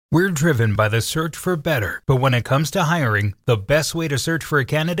We're driven by the search for better, but when it comes to hiring, the best way to search for a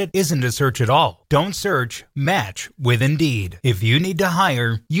candidate isn't to search at all. Don't search, match with Indeed. If you need to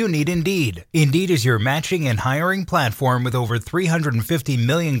hire, you need Indeed. Indeed is your matching and hiring platform with over 350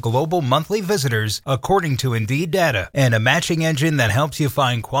 million global monthly visitors, according to Indeed data, and a matching engine that helps you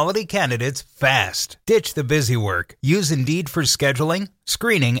find quality candidates fast. Ditch the busy work. Use Indeed for scheduling,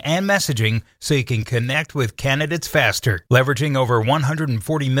 screening, and messaging so you can connect with candidates faster. Leveraging over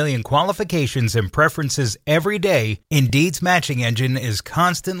 140 million qualifications and preferences every day, Indeed's matching engine is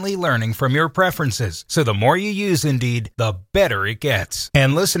constantly learning from your preferences. So the more you use Indeed, the better it gets.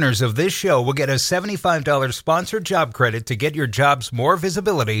 And listeners of this show will get a $75 sponsored job credit to get your jobs more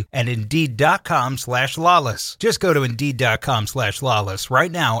visibility at Indeed.com/lawless. Just go to Indeed.com/lawless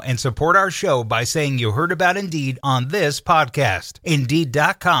right now and support our show by saying you heard about Indeed on this podcast.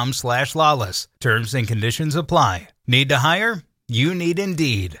 Indeed.com/lawless. Terms and conditions apply. Need to hire? You need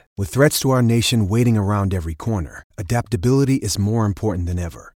Indeed. With threats to our nation waiting around every corner, adaptability is more important than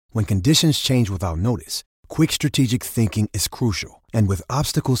ever. When conditions change without notice, quick strategic thinking is crucial. And with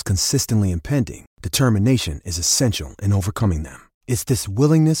obstacles consistently impending, determination is essential in overcoming them. It's this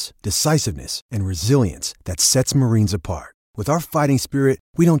willingness, decisiveness, and resilience that sets Marines apart. With our fighting spirit,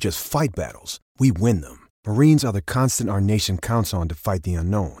 we don't just fight battles, we win them. Marines are the constant our nation counts on to fight the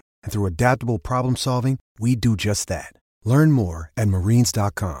unknown. And through adaptable problem solving, we do just that. Learn more at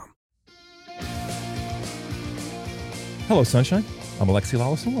Marines.com. Hello, Sunshine. I'm Alexi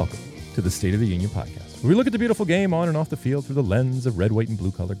Lawless, and welcome to the State of the Union podcast, where we look at the beautiful game on and off the field through the lens of red, white, and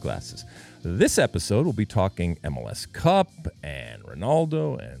blue-colored glasses. This episode, we'll be talking MLS Cup and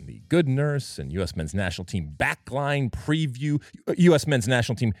Ronaldo and the good nurse and U.S. men's national team backline preview, U.S. men's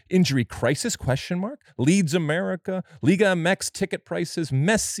national team injury crisis, ? Leads America, Liga MX ticket prices,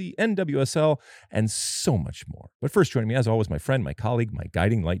 Messi, NWSL, and so much more. But first, joining me, as always, my friend, my colleague, my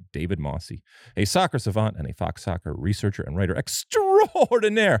guiding light, David Mossy, a soccer savant and a Fox Soccer researcher and writer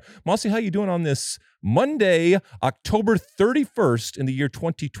extraordinaire. Mossy, how you doing on this Monday, October 31st in the year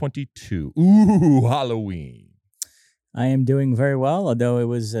 2022? Ooh, Halloween. I am doing very well,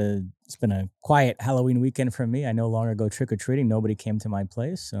 although it's been a quiet Halloween weekend for me. I no longer go trick-or-treating. Nobody came to my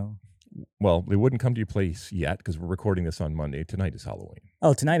place, so... Well, they wouldn't come to your place yet because we're recording this on Monday. Tonight is Halloween.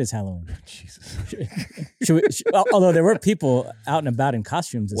 Oh, tonight is Halloween. Jesus. Although there were people out and about in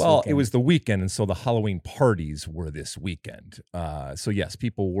costumes this weekend. It was the weekend, and so the Halloween parties were this weekend. So yes,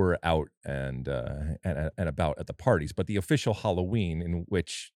 people were out and about at the parties. But the official Halloween, in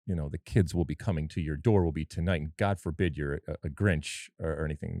which the kids will be coming to your door, will be tonight. And God forbid you're a Grinch or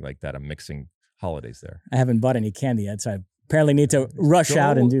anything like that. I'm mixing holidays there. I haven't bought any candy yet, so I apparently need to rush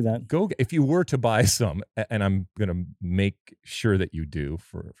out and do that. If you were to buy some, and I'm going to make sure that you do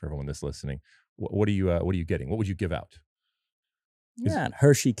for everyone that's listening. What are you getting? What would you give out? Yeah,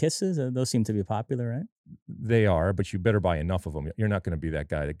 Hershey Kisses. Those seem to be popular, right? They are, but you better buy enough of them. You're not going to be that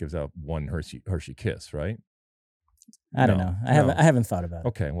guy that gives out one Hershey Kiss, right? I don't know. I haven't thought about it.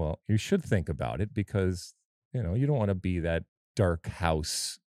 Okay, well, you should think about it because you don't want to be that dark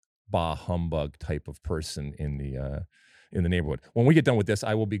house bah humbug type of person in the neighborhood. When we get done with this,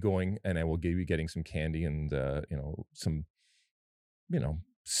 I will be going and I will be getting some candy and some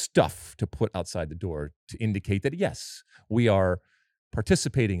stuff to put outside the door to indicate that yes, we are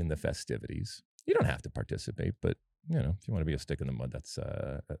participating in the festivities. You don't have to participate, but if you want to be a stick in the mud, that's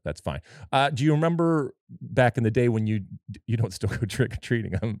fine. Do you remember back in the day when you don't still go trick or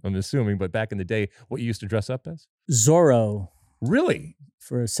treating? I'm assuming, but back in the day, what you used to dress up as? Zorro. Really?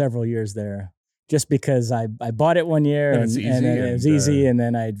 For several years there. Just because I bought it one year and it was easy, and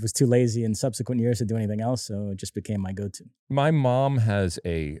then I was too lazy in subsequent years to do anything else, so it just became my go-to. My mom has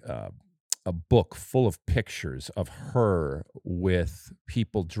a book full of pictures of her with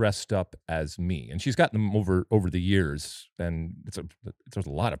people dressed up as me, and she's gotten them over the years, and there's a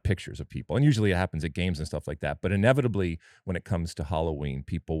lot of pictures of people, and usually it happens at games and stuff like that, but inevitably when it comes to Halloween,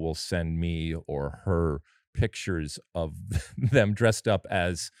 people will send me or her pictures of them dressed up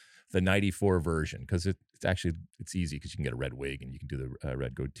as the 94 version, because it's easy because you can get a red wig and you can do the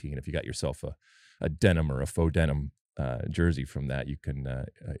red goatee, and if you got yourself a denim or a faux denim jersey from that, you can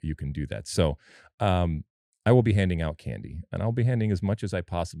do that. So I will be handing out candy, and I'll be handing as much as I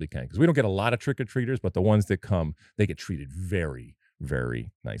possibly can because we don't get a lot of trick-or-treaters, but the ones that come, they get treated very,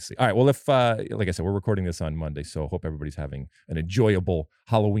 very nicely. All right, well, if like I said, we're recording this on Monday, so I hope everybody's having an enjoyable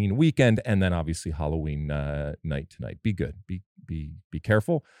Halloween weekend, and then obviously Halloween night tonight. Be good, be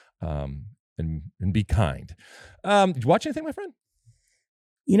careful, and be kind. Did you watch anything, my friend?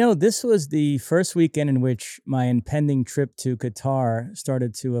 This was the first weekend in which my impending trip to Qatar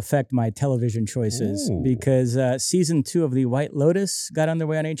started to affect my television choices. Ooh. Because season 2 of The White Lotus got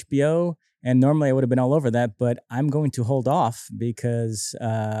underway on HBO. And normally I would have been all over that, but I'm going to hold off because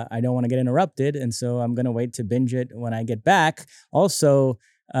I don't want to get interrupted. And so I'm going to wait to binge it when I get back. Also,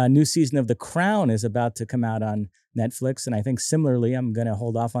 a new season of The Crown is about to come out on Netflix. And I think similarly, I'm going to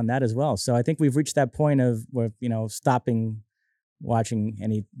hold off on that as well. So I think we've reached that point of where, stopping watching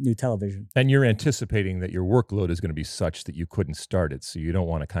any new television. And you're anticipating that your workload is going to be such that you couldn't start it. So you don't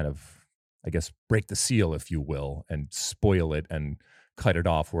want to kind of, I guess, break the seal, if you will, and spoil it and cut it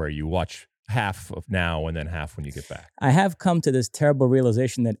off where you watch half of now and then half when you get back. I have come to this terrible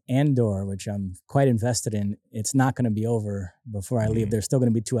realization that Andor, which I'm quite invested in, it's not going to be over before I leave. There's still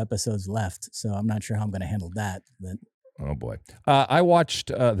going to be 2 episodes left. So I'm not sure how I'm going to handle that. But oh boy. I watched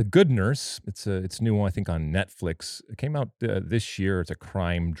The Good Nurse. It's new, I think, on Netflix. It came out this year. It's a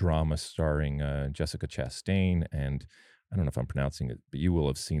crime drama starring Jessica Chastain, and I don't know if I'm pronouncing it, but you will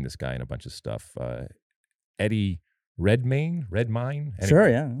have seen this guy in a bunch of stuff. Eddie Redmayne? Anyway, sure,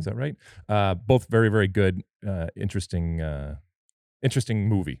 yeah. Is that right? Both very, very good, interesting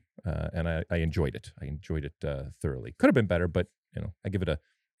movie, and I enjoyed it. I enjoyed it thoroughly. Could have been better, but I give it a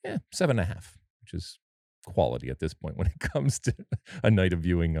 7.5, which is quality at this point when it comes to a night of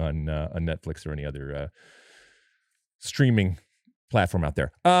viewing on Netflix or any other streaming platform out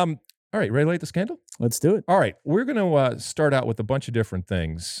there. All right, ready to light the scandal? Let's do it. All right, we're going to start out with a bunch of different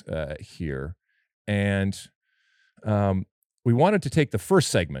things here, and we wanted to take the first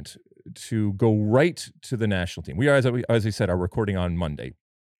segment to go right to the national team. We are, as I said, are recording on Monday,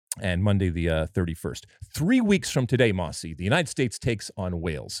 and Monday the 31st. 3 weeks from today, Mossy, the United States takes on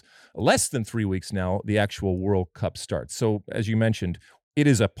Wales. Less than 3 weeks now, the actual World Cup starts. So, as you mentioned, it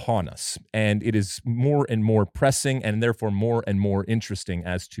is upon us, and it is more and more pressing and therefore more and more interesting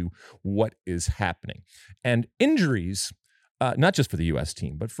as to what is happening. And injuries, not just for the U.S.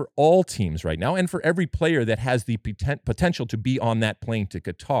 team, but for all teams right now, and for every player that has the potential to be on that plane to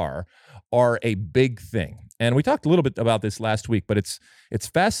Qatar, are a big thing. And we talked a little bit about this last week, but it's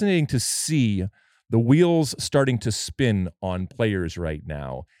fascinating to see the wheels starting to spin on players right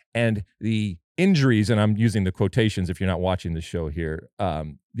now, and the injuries, and I'm using the quotations if you're not watching the show here,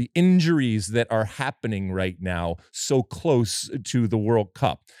 the injuries that are happening right now so close to the World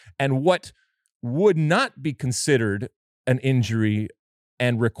Cup. And what would not be considered an injury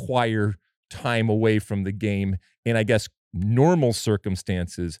and require time away from the game in, I guess, normal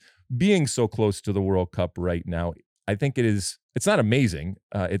circumstances, being so close to the World Cup right now, I think it's not amazing.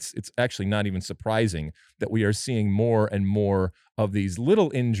 It's actually not even surprising that we are seeing more and more of these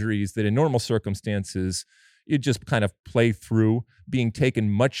little injuries that in normal circumstances, you just kind of play through, being taken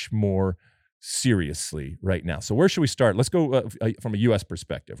much more seriously right now. So where should we start? Let's go from a U.S.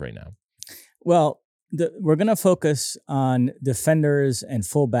 perspective right now. Well, we're going to focus on defenders and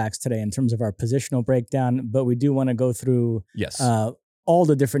fullbacks today in terms of our positional breakdown, but we do want to go through all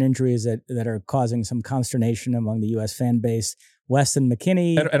the different injuries that are causing some consternation among the U.S. fan base. Weston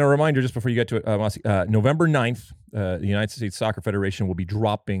McKennie. And a reminder, just before you get to it, November 9th, the United States Soccer Federation will be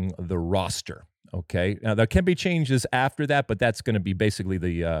dropping the roster. Okay. Now, there can be changes after that, but that's going to be basically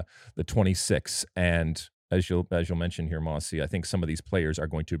the 26th. And as you'll mention here, Mossy, I think some of these players are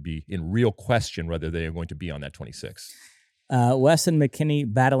going to be in real question whether they are going to be on that 26th. Weston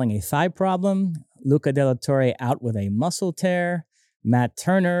McKennie battling a thigh problem. Luca De La Torre out with a muscle tear. Matt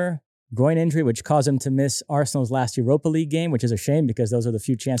Turner, groin injury, which caused him to miss Arsenal's last Europa League game, which is a shame because those are the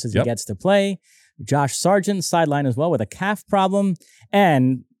few chances he gets to play. Josh Sargent, sideline as well with a calf problem.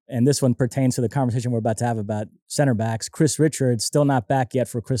 And this one pertains to the conversation we're about to have about center backs. Chris Richards, still not back yet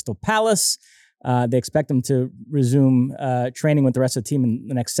for Crystal Palace. They expect him to resume training with the rest of the team in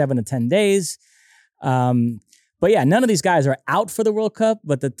the next 7 to 10 days. But yeah, none of these guys are out for the World Cup,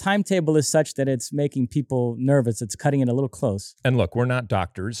 but the timetable is such that it's making people nervous. It's cutting it a little close. And look, we're not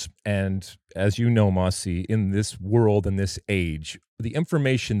doctors. And as you know, Mossy, in this world and this age, the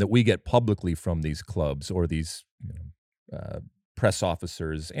information that we get publicly from these clubs or these press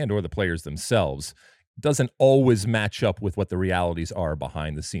officers and or the players themselves doesn't always match up with what the realities are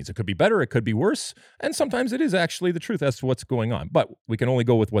behind the scenes. It could be better, it could be worse, and sometimes it is actually the truth as to what's going on. But we can only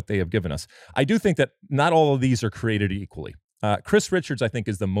go with what they have given us. I do think that not all of these are created equally. Chris Richards, I think,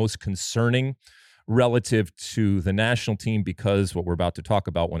 is the most concerning relative to the national team because what we're about to talk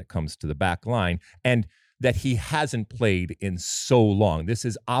about when it comes to the back line, and that he hasn't played in so long. This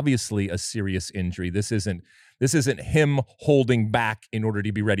is obviously a serious injury. This isn't him holding back in order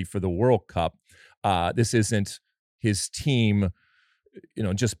to be ready for the World Cup. This isn't his team,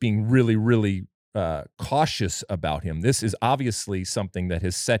 just being really, really cautious about him. This is obviously something that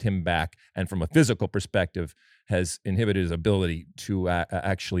has set him back, and from a physical perspective, has inhibited his ability to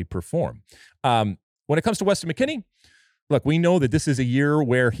actually perform. When it comes to Weston McKennie, look, we know that this is a year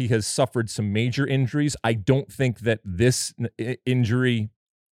where he has suffered some major injuries. I don't think that this injury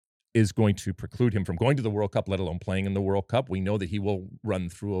is going to preclude him from going to the World Cup, let alone playing in the World Cup. We know that he will run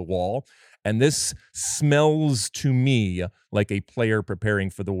through a wall. And this smells to me like a player preparing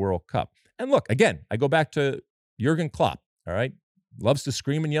for the World Cup. And look, again, I go back to Jurgen Klopp, all right? Loves to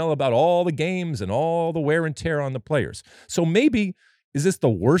scream and yell about all the games and all the wear and tear on the players. So maybe, is this the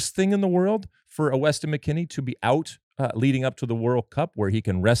worst thing in the world for a Weston McKennie to be out leading up to the World Cup, where he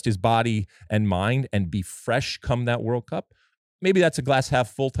can rest his body and mind and be fresh come that World Cup? Maybe that's a glass half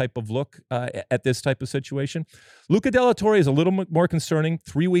full type of look at this type of situation. Luca de la Torre is a little more concerning.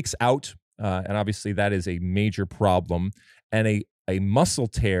 3 weeks out, and obviously that is a major problem. And a muscle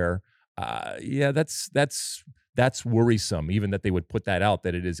tear, that's worrisome, even that they would put that out,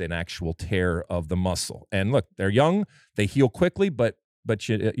 that it is an actual tear of the muscle. And look, they're young, they heal quickly, but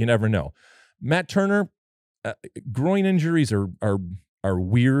you never know. Matt Turner, groin injuries are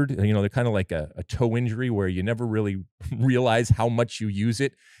weird. You know, they're kind of like a toe injury where you never really realize how much you use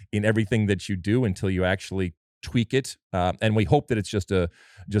it in everything that you do until you actually tweak it. And we hope that it's just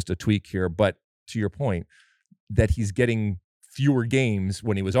a tweak here. But to your point, that he's getting fewer games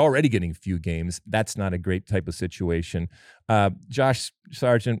when he was already getting few games, that's not a great type of situation. Josh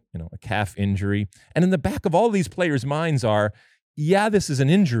Sargent, a calf injury. And in the back of all these players' minds are, yeah, this is an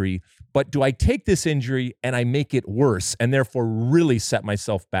injury, but do I take this injury and I make it worse and therefore really set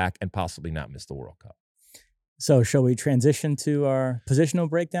myself back and possibly not miss the World Cup? So shall we transition to our positional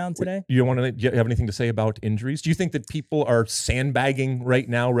breakdown today? Do you have anything to say about injuries? Do you think that people are sandbagging right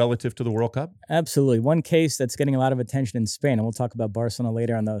now relative to the World Cup? Absolutely. One case that's getting a lot of attention in Spain, and we'll talk about Barcelona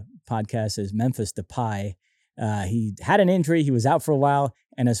later on the podcast, is Memphis Depay. He had an injury. He was out for a while.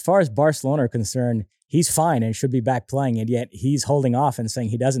 And as far as Barcelona are concerned, he's fine and should be back playing, and yet he's holding off and saying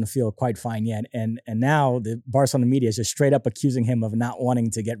he doesn't feel quite fine yet. And now the Barcelona media is just straight up accusing him of not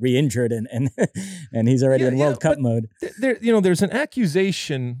wanting to get re-injured, and he's already in World Cup mode. There's an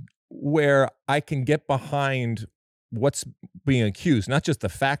accusation where I can get behind what's being accused, not just the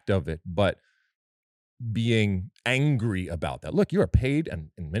fact of it, but being angry about that. Look, you are paid,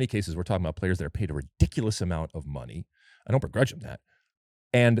 and in many cases we're talking about players that are paid a ridiculous amount of money. I don't begrudge them that.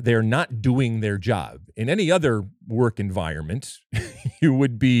 And they're not doing their job. In any other work environment, you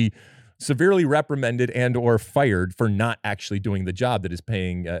would be severely reprimanded and or fired for not actually doing the job that is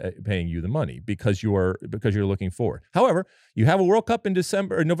paying you the money because you're looking forward. However, you have a World Cup in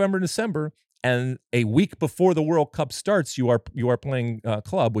November and December, and a week before the World Cup starts, you are playing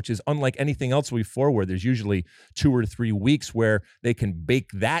club, which is unlike anything else before, where there's usually 2 or 3 weeks where they can bake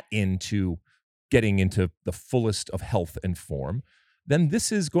that into getting into the fullest of health and form. Then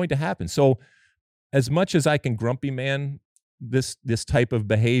this is going to happen. So as much as I can grumpy man this type of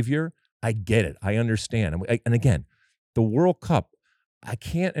behavior, I get it. I understand. And again, the World Cup, I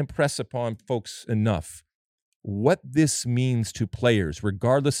can't impress upon folks enough what this means to players,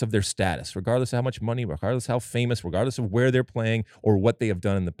 regardless of their status, regardless of how much money, regardless of how famous, regardless of where they're playing or what they have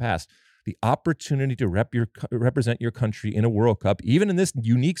done in the past. The opportunity to represent your country in a World Cup, even in this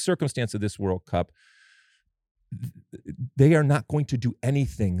unique circumstance of this World Cup, they are not going to do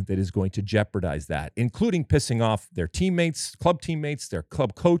anything that is going to jeopardize that, including pissing off their teammates, club teammates, their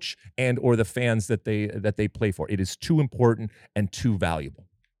club coach, and or the fans that they play for. It is too important and too valuable.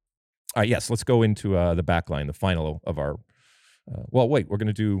 All right, yes, let's go into the backline, the final of our. Are we going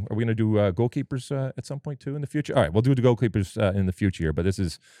to do goalkeepers at some point too in the future? All right, we'll do the goalkeepers in the future here, but this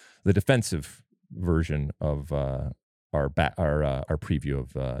is the defensive version of our preview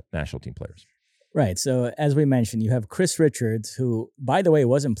of national team players. Right. So as we mentioned, you have Chris Richards, who, by the way,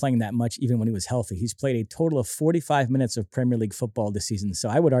 wasn't playing that much even when he was healthy. He's played a total of 45 minutes of Premier League football this season. So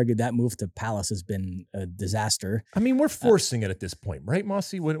I would argue that move to Palace has been a disaster. I mean, we're forcing it at this point, right,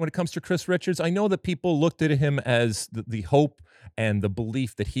 Mossy? When it comes to Chris Richards, I know that people looked at him as the hope and the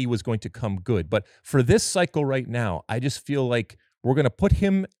belief that he was going to come good. But for this cycle right now, I just feel like we're going to put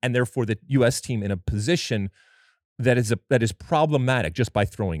him and therefore the U.S. team in a position that is problematic just by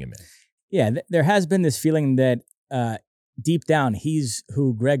throwing him in. Yeah, there has been this feeling that deep down, he's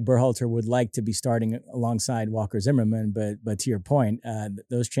who Greg Berhalter would like to be starting alongside Walker Zimmerman. But to your point,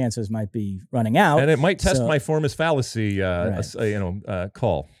 those chances might be running out. And it might test my Formus fallacy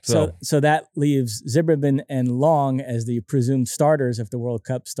call. So that leaves Zimmerman and Long as the presumed starters if the World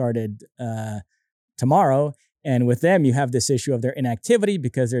Cup started tomorrow. And with them, you have this issue of their inactivity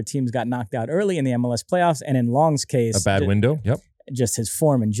because their teams got knocked out early in the MLS playoffs. And in Long's case, a bad window. Yep. just his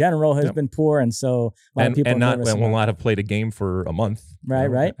form in general has been poor, and so a lot of people will not have played a game for a month.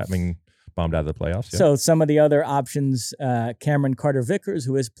 Right. Having bombed out of the playoffs. Yeah. So some of the other options, Cameron Carter-Vickers,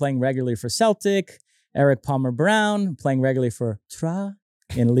 who is playing regularly for Celtic, Eric Palmer-Brown playing regularly for Troyes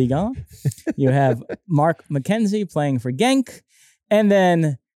in Ligue 1. You have Mark McKenzie playing for Genk, and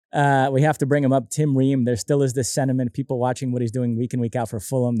then we have to bring him up, Tim Ream. There still is this sentiment, people watching what he's doing week in, week out for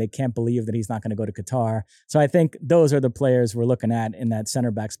Fulham, they can't believe that he's not going to go to Qatar. So I think those are the players we're looking at in that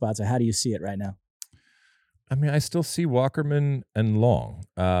center back spot. So how do you see it right now? I mean, I still see Walkerman and Long.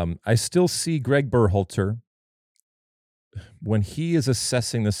 I still see Greg Berhalter when he is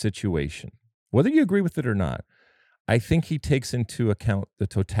assessing the situation, whether you agree with it or not. I think he takes into account the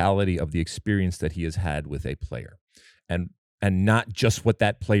totality of the experience that he has had with a player, and not just what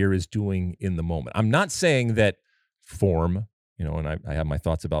that player is doing in the moment. I'm not saying that form, and I have my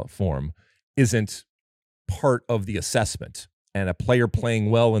thoughts about form, isn't part of the assessment. And a player playing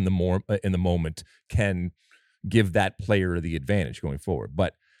well in the moment can give that player the advantage going forward.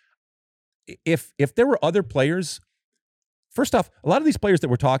 But if there were other players, first off, a lot of these players that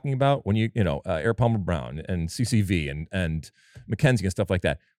we're talking about, when Eric Palmer-Brown and CCV and McKenzie and stuff like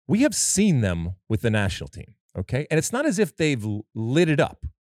that, we have seen them with the national team. Okay. And it's not as if they've lit it up.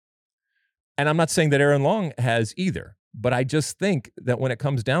 And I'm not saying that Aaron Long has either, but I just think that when it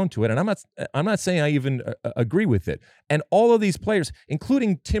comes down to it, and I'm not saying I even agree with it. And all of these players,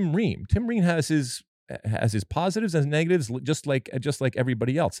 including Tim Ream has his positives and negatives, just like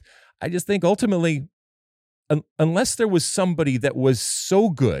everybody else. I just think ultimately, unless there was somebody that was so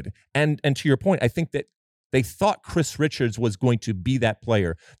good, and to your point, I think that they thought Chris Richards was going to be that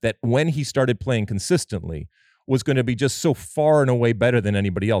player that when he started playing consistently was going to be just so far and away better than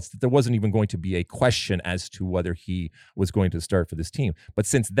anybody else that there wasn't even going to be a question as to whether he was going to start for this team. But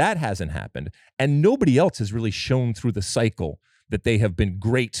since that hasn't happened, and nobody else has really shown through the cycle that they have been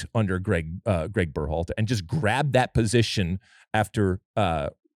great under Greg Berhalter and just grabbed that position after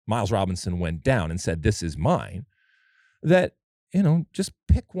Miles Robinson went down and said, "This is mine," that, just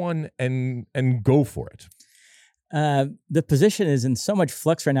pick one and go for it. The position is in so much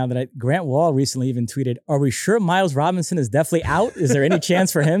flux right now that Grant Wall recently even tweeted, "Are we sure Miles Robinson is definitely out? Is there any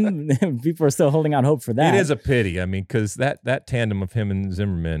chance for him?" People are still holding out hope for that. It is a pity. I mean, because that tandem of him and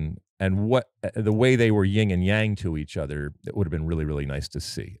Zimmerman and the way they were yin and yang to each other, it would have been really, really nice to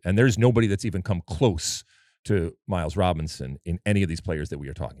see. And there's nobody that's even come close to Miles Robinson in any of these players that we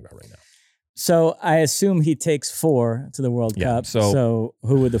are talking about right now. So I assume he takes 4 to the World Cup. So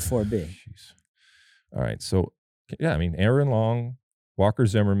who would the 4 be? Geez. All right. So, yeah, I mean, Aaron Long, Walker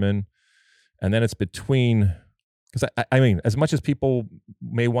Zimmerman, and then it's between, because I mean, as much as people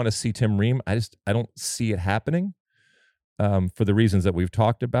may want to see Tim Ream, I don't see it happening for the reasons that we've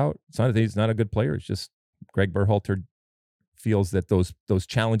talked about. It's not that he's not a good player. It's just Greg Berhalter feels that those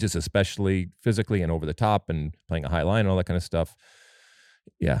challenges, especially physically and over the top and playing a high line and all that kind of stuff.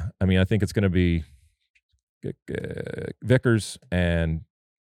 Yeah, I mean, I think it's going to be Vickers, and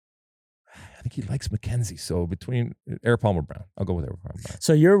I think he likes McKenzie. So between Eric Palmer-Brown, I'll go with Eric Palmer-Brown.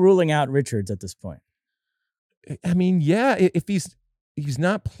 So you're ruling out Richards at this point? I mean, yeah, if he's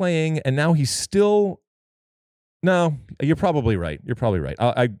not playing and now he's still. No, you're probably right.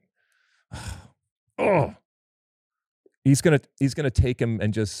 He's gonna take him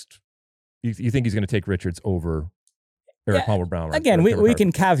and just. You think he's gonna take Richards over Eric Palmer-Brown? Again, we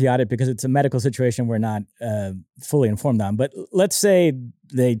can caveat it because it's a medical situation we're not fully informed on. But let's say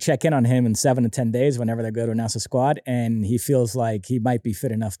they check in on him in 7 to 10 days whenever they go to announce a squad, and he feels like he might be fit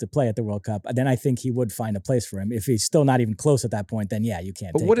enough to play at the World Cup. Then I think he would find a place for him. If he's still not even close at that point, then yeah, you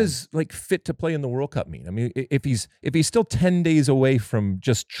can't. But what does like fit to play in the World Cup mean? I mean, if he's still 10 days away from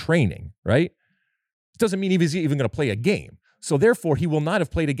just training, right? It doesn't mean he's even going to play a game. So therefore, he will not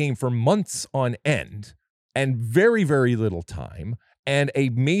have played a game for months on end. And very, very little time, and a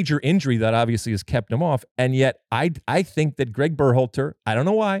major injury that obviously has kept him off. And yet I think that Greg Berhalter, I don't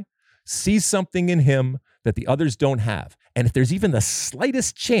know why, sees something in him that the others don't have. And if there's even the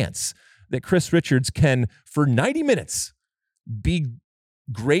slightest chance that Chris Richards can, for 90 minutes, be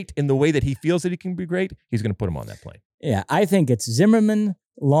great in the way that he feels that he can be great, he's going to put him on that plane. Yeah, I think it's Zimmerman,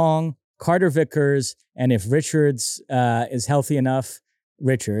 Long, Carter-Vickers, and if Richards is healthy enough,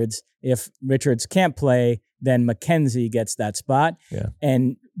 Richards. If Richards can't play, then McKenzie gets that spot. Yeah.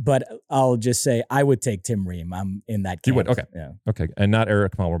 But I'll just say I would take Tim Ream. I'm in that camp. You would? Okay. Yeah. Okay. And not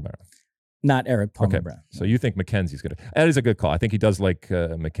Eric Palmer-Brown. Not Eric Palmer-Brown. Okay. So you think McKenzie's good. That is a good call. I think he does like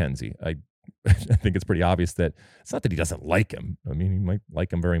McKenzie. I think it's pretty obvious that it's not that he doesn't like him. I mean, he might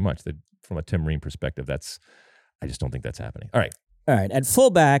like him very much. That from a Tim Ream perspective, I just don't think that's happening. All right. All right. At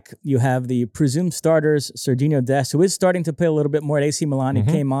fullback, you have the presumed starters, Serginho Dest, who is starting to play a little bit more at AC Milan. He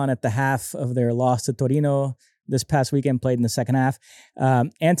came on at the half of their loss to Torino this past weekend, played in the second half.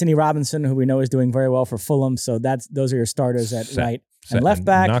 Anthony Robinson, who we know is doing very well for Fulham. So those are your starters at right and left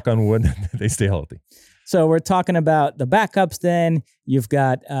back. Knock on wood, they stay healthy. So we're talking about the backups then. You've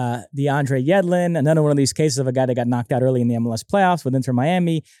got DeAndre Yedlin, another one of these cases of a guy that got knocked out early in the MLS playoffs with Inter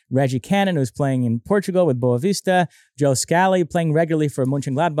Miami. Reggie Cannon, who's playing in Portugal with Boavista. Joe Scally playing regularly for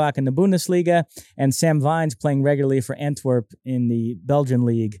Mönchengladbach in the Bundesliga. And Sam Vines playing regularly for Antwerp in the Belgian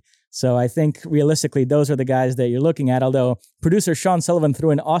league. So I think realistically, those are the guys that you're looking at. Although producer Sean Sullivan threw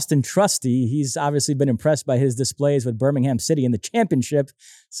in Austin Trusty. He's obviously been impressed by his displays with Birmingham City in the championship.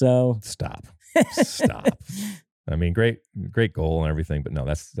 So Stop. I mean, great goal and everything, but no,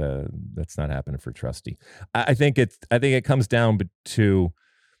 that's not happening for Trusty. I think it comes down to,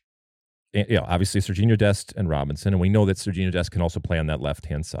 obviously Serginho Dest and Robinson, and we know that Serginho Dest can also play on that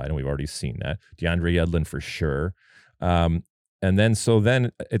left-hand side, and we've already seen that. DeAndre Yedlin for sure. And then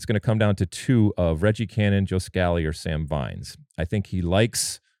it's going to come down to two of Reggie Cannon, Joe Scally, or Sam Vines. I think he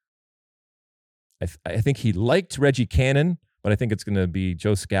liked Reggie Cannon, but I think it's going to be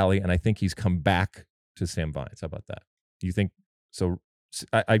Joe Scally, and I think he's come back to Sam Vines. How about that? Do you think so?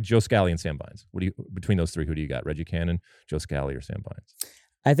 Joe Scally and Sam Vines. Between those three, who do you got? Reggie Cannon, Joe Scally, or Sam Vines?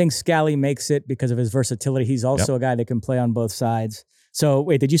 I think Scally makes it because of his versatility. He's also a guy that can play on both sides. So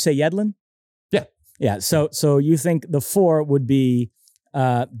wait, did you say Yedlin? Yeah. Yeah. So you think the four would be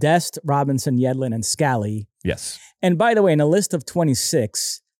Dest, Robinson, Yedlin, and Scally? Yes. And by the way, in a list of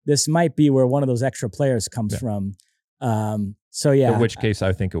 26, this might be where one of those extra players comes from. So yeah. In which case,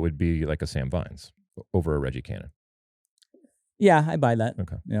 I think it would be like a Sam Vines over a Reggie Cannon. Yeah, I buy that.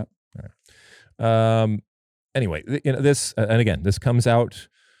 Okay. Yeah. All right. Anyway, this and again, this comes out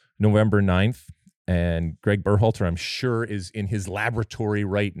November 9th, and Greg Berhalter, I'm sure, is in his laboratory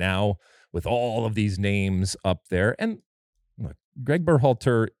right now with all of these names up there. And look, Greg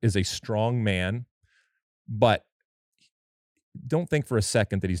Berhalter is a strong man, but don't think for a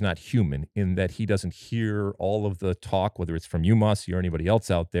second that he's not human, in that he doesn't hear all of the talk, whether it's from you, Messi, or anybody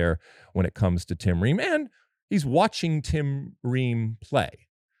else out there when it comes to Tim Ream. And he's watching Tim Ream play.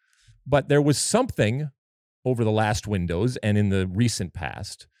 But there was something over the last windows and in the recent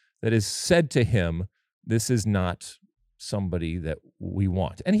past that is said to him, this is not somebody that we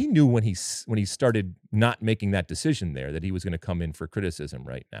want. And he knew when he started not making that decision there that he was going to come in for criticism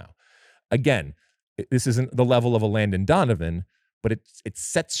right now. Again, this isn't the level of a Landon Donovan, but it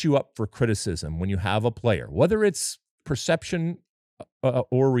sets you up for criticism when you have a player, whether it's perception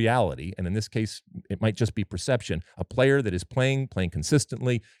or reality, and in this case, it might just be perception, a player that is playing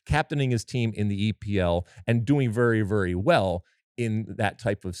consistently, captaining his team in the EPL, and doing very, very well in that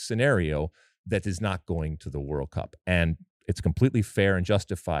type of scenario that is not going to the World Cup. And it's completely fair and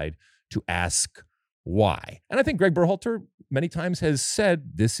justified to ask why. And I think Greg Berhalter many times has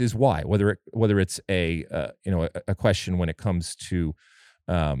said this is why, whether it's a question when it comes to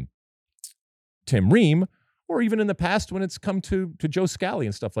Tim Ream, or even in the past when it's come to Joe Scally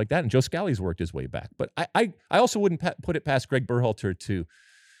and stuff like that. And Joe Scally's worked his way back. But I also wouldn't put it past Greg Berhalter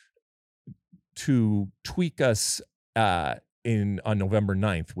to tweak us on November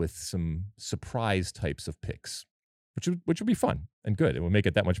 9th with some surprise types of picks, which would be fun and good. It will make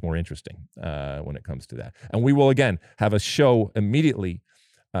it that much more interesting when it comes to that. And we will, again, have a show immediately,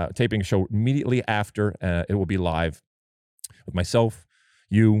 taping a show immediately after. It will be live with myself,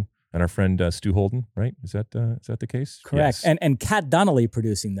 you, and our friend Stu Holden, right? Is that the case? Correct. Yes. And Kat Donnelly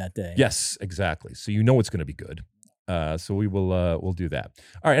producing that day. Yes, exactly. So you know it's going to be good. So we'll do that.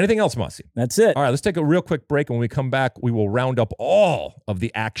 All right. Anything else, Messi? That's it. All right. Let's take a real quick break. And when we come back, we will round up all of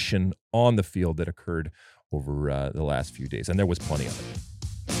the action on the field that occurred over the last few days, and there was plenty of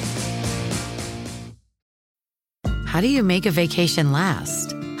it. How do you make a vacation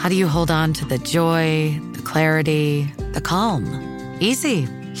last? How do you hold on to the joy, the clarity, the calm? Easy.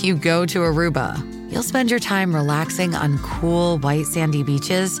 You go to Aruba. You'll spend your time relaxing on cool, white, sandy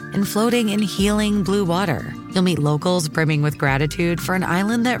beaches and floating in healing blue water. You'll meet locals brimming with gratitude for an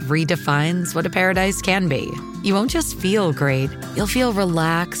island that redefines what a paradise can be. You won't just feel great, you'll feel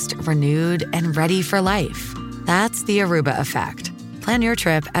relaxed, renewed, and ready for life. That's the Aruba effect. Plan your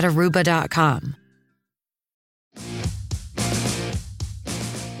trip at Aruba.com.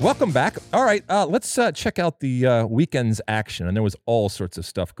 Welcome back. All right, let's check out the weekend's action. And there was all sorts of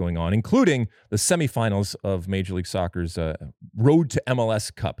stuff going on, including the semifinals of Major League Soccer's Road to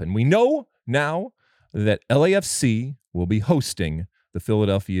MLS Cup. And we know now that LAFC will be hosting the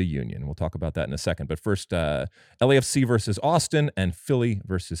Philadelphia Union. We'll talk about that in a second. But first, LAFC versus Austin and Philly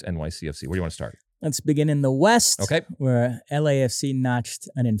versus NYCFC. Where do you want to start? Let's begin in the West, Okay. where LAFC notched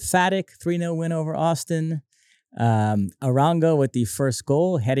an emphatic 3-0 win over Austin. Arango with the first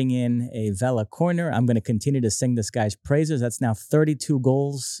goal, heading in a Vela corner. I'm going to continue to sing this guy's praises. That's now 32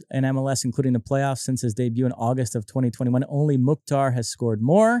 goals in MLS, including the playoffs, since his debut in August of 2021. Only Mukhtar has scored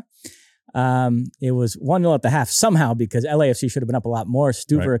more. It was 1-0 at the half somehow because LAFC should have been up a lot more.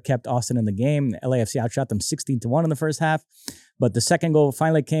 Stuver kept Austin in the game. LAFC outshot them 16-1 in the first half. But the second goal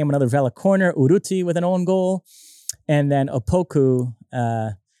finally came, another Vela corner, Uruti with an own goal. And then Opoku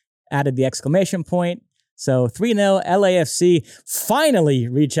added the exclamation point. So 3-0, LAFC finally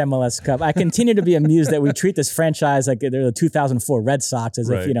reach MLS Cup. I continue to be amused that we treat this franchise like they're the 2004 Red Sox, as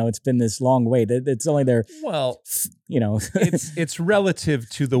if, it's been this long wait. It's only their, it's relative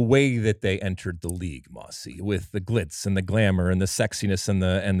to the way that they entered the league, Mossy, with the glitz and the glamour and the sexiness and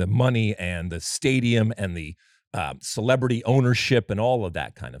the money and the stadium and the celebrity ownership and all of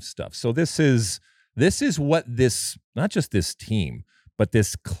that kind of stuff. So this is what this, not just this team, but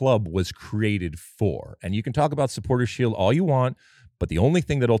this club was created for. And you can talk about Supporter Shield all you want, but the only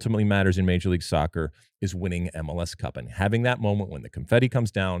thing that ultimately matters in Major League Soccer is winning MLS Cup and having that moment when the confetti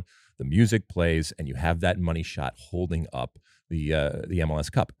comes down, the music plays, and you have that money shot holding up the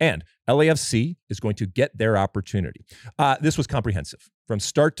MLS Cup. And LAFC is going to get their opportunity. This was comprehensive. From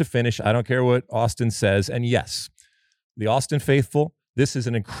start to finish, I don't care what Austin says. And yes, the Austin faithful, this is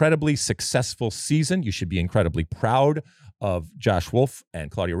an incredibly successful season. You should be incredibly proud of Josh Wolf and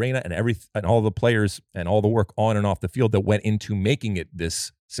Claudio Reyna and all the players and all the work on and off the field that went into making it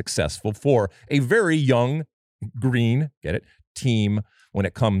this successful for a very young green, team when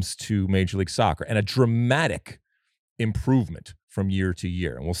it comes to Major League Soccer, and a dramatic improvement from year to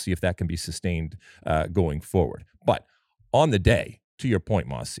year. And we'll see if that can be sustained going forward. But on the day, to your point,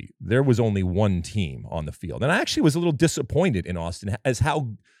 Mossy, there was only one team on the field. And I actually was a little disappointed in Austin as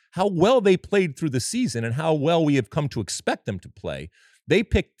how well they played through the season and how well we have come to expect them to play. They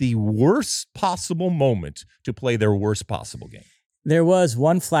picked the worst possible moment to play their worst possible game. There was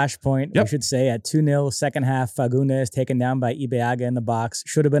one flashpoint, we should say, at 2-0, second half. Fagundes taken down by Ibeaga in the box.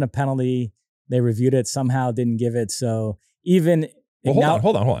 Should have been a penalty. They reviewed it, somehow didn't give it. So even... Well,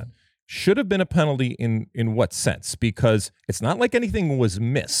 hold on. Should have been a penalty in what sense? Because it's not like anything was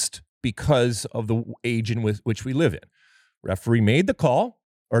missed because of the age in which we live in. Referee made the call,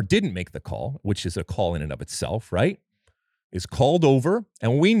 or didn't make the call, which is a call in and of itself, right? Is called over,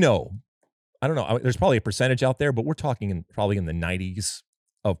 and we know, I don't know, there's probably a percentage out there, but we're talking probably in the 90s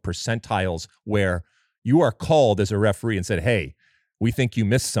of percentiles where you are called as a referee and said, hey, we think you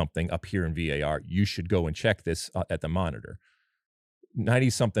missed something up here in VAR. You should go and check this at the monitor.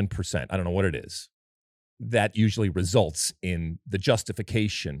 90-something percent, I don't know what it is, that usually results in the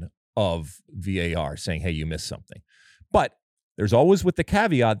justification of VAR saying, hey, you missed something. But there's always with the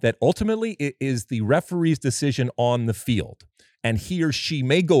caveat that ultimately it is the referee's decision on the field. And he or she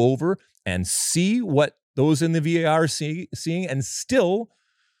may go over and see what those in the VAR are seeing and still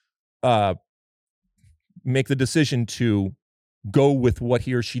make the decision to go with what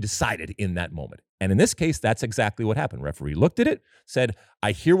he or she decided in that moment. And in this case, that's exactly what happened. Referee looked at it, said,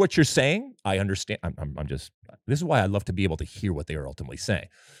 I hear what you're saying. I understand. This is why I love to be able to hear what they are ultimately saying.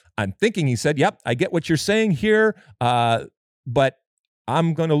 I'm thinking he said, yep, I get what you're saying here. But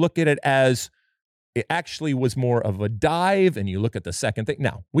I'm going to look at it as it actually was more of a dive, and you look at the second thing.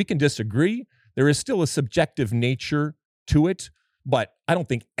 Now, we can disagree. There is still a subjective nature to it, but I don't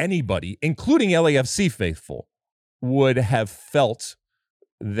think anybody, including LAFC faithful, would have felt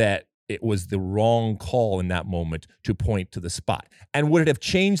that it was the wrong call in that moment to point to the spot. And would it have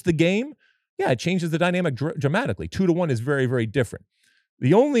changed the game? Yeah, it changes the dynamic dramatically. 2-1 is very, very different.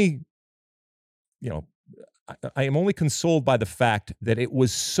 The only, I am only consoled by the fact that it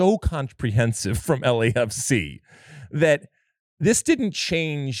was so comprehensive from LAFC that this didn't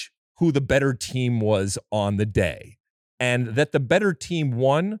change who the better team was on the day, and that the better team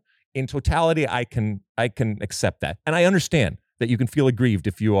won in totality. I can accept that, and I understand that you can feel aggrieved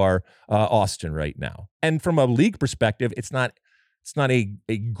if you are Austin right now. And from a league perspective, it's not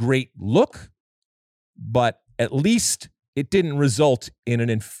a great look, but at least it didn't result in an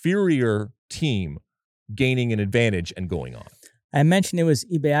inferior team gaining an advantage and going on. I mentioned it was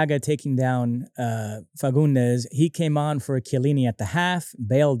Ibeaga taking down Fagundes. He came on for Chiellini at the half.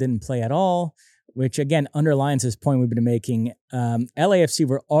 Bale didn't play at all, which again underlines this point we've been making. LAFC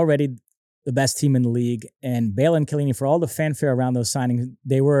were already the best team in the league, and Bale and Chiellini, for all the fanfare around those signings,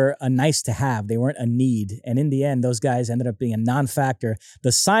 they were a nice to have. They weren't a need. And in the end, those guys ended up being a non-factor. The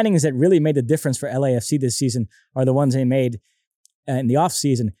signings that really made the difference for LAFC this season are the ones they made in the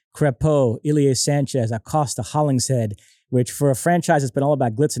offseason, Crepeau, Ilie Sanchez, Acosta, Hollingshead, which for a franchise that's been all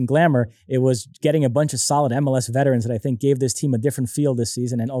about glitz and glamour, it was getting a bunch of solid MLS veterans that I think gave this team a different feel this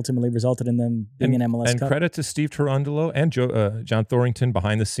season and ultimately resulted in them being an MLS Cup. And credit to Steve Tarandolo and John Thorrington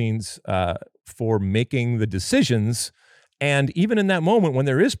behind the scenes for making the decisions. And even in that moment when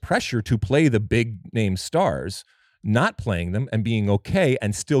there is pressure to play the big name stars, not playing them and being okay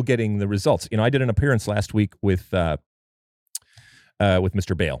and still getting the results. I did an appearance last week with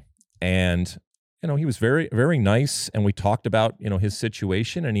Mr. Bale, and he was very, very nice, and we talked about his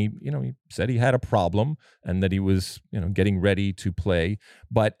situation, and he said he had a problem and that he was getting ready to play,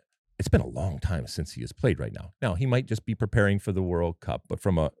 but it's been a long time since he has played right now. Now he might just be preparing for the World Cup, but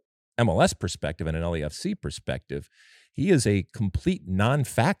from a MLS perspective and an LAFC perspective, he is a complete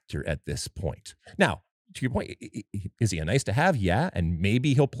non-factor at this point. Now, to your point, is he a nice to have? Yeah, and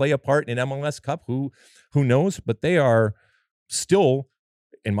maybe he'll play a part in MLS Cup. Who knows? But they are still,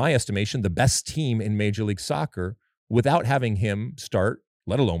 in my estimation, the best team in Major League Soccer without having him start,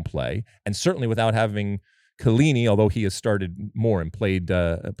 let alone play, and certainly without having Chiellini, although he has started more and played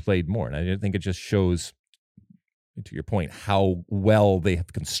more. And I think it just shows, to your point, how well they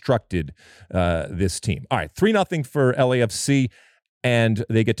have constructed this team. All right, 3-0 for LAFC, and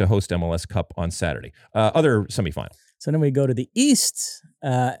they get to host MLS Cup on Saturday. Other semifinal. So then we go to the East.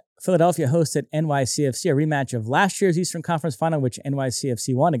 Philadelphia hosted NYCFC, a rematch of last year's Eastern Conference Final, which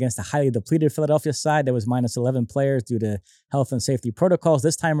NYCFC won against a highly depleted Philadelphia side that was minus 11 players due to health and safety protocols.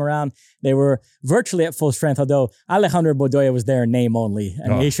 This time around, they were virtually at full strength, although Alejandro Bedoya was there in name only,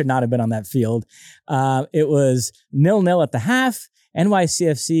 and he should not have been on that field. It was 0-0 at the half.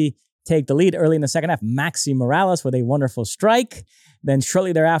 NYCFC take the lead early in the second half. Maxi Morales with a wonderful strike. Then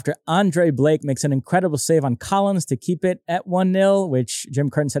shortly thereafter, Andre Blake makes an incredible save on Collins to keep it at 1-0, which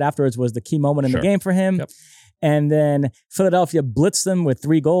Jim Curtin said afterwards was the key moment in the game for him. Yep. And then Philadelphia blitzed them with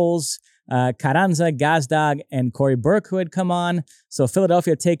 3 goals. Carranza, Gazdag, and Corey Burke, who had come on. So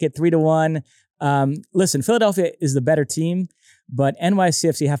Philadelphia take it 3-1. Listen, Philadelphia is the better team, but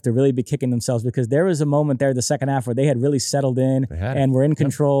NYCFC have to really be kicking themselves because there was a moment there the second half where they had really settled in and were in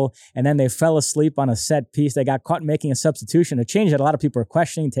control, and then they fell asleep on a set piece. They got caught making a substitution, a change that a lot of people are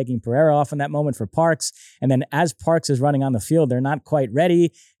questioning, taking Pereira off in that moment for Parks. And then as Parks is running on the field, they're not quite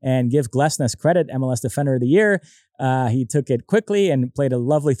ready. And give Glesnes credit, MLS Defender of the Year. He took it quickly and played a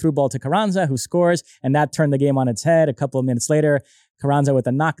lovely through ball to Carranza, who scores, and that turned the game on its head. A couple of minutes later, Carranza with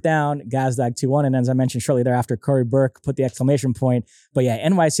a knockdown, Gazdag 2-1, and as I mentioned shortly thereafter, Corey Burke put the exclamation point. But yeah,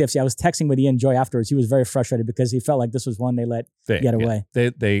 NYCFC, I was texting with Ian Joy afterwards. He was very frustrated because he felt like this was one they let get away.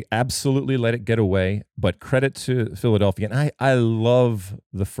 They absolutely let it get away, but credit to Philadelphia. And I love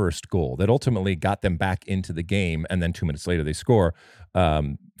the first goal that ultimately got them back into the game, and then 2 minutes later they score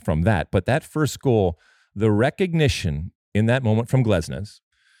from that. But that first goal, the recognition in that moment from Glesnes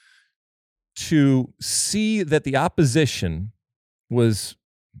to see that the opposition was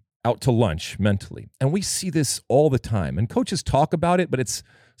out to lunch mentally. And we see this all the time. And coaches talk about it, but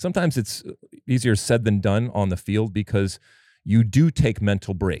sometimes it's easier said than done on the field because you do take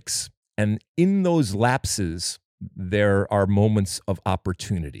mental breaks. And in those lapses, there are moments of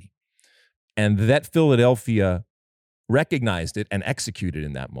opportunity. And that Philadelphia recognized it and executed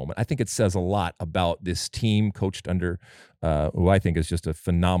in that moment. I think it says a lot about this team coached under who I think is just a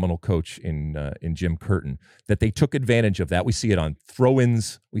phenomenal coach in Jim Curtin, that they took advantage of that. We see it on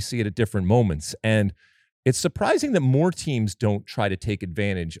throw-ins. We see it at different moments. And it's surprising that more teams don't try to take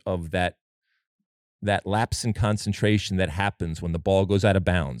advantage of that lapse in concentration that happens when the ball goes out of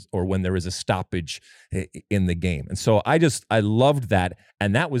bounds or when there is a stoppage in the game. And so I loved that.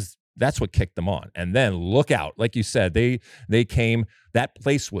 And that's what kicked them on. And then look out. Like you said, they came. That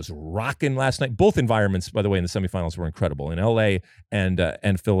place was rocking last night. Both environments, by the way, in the semifinals were incredible in LA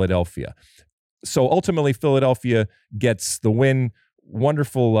and Philadelphia. So ultimately, Philadelphia gets the win.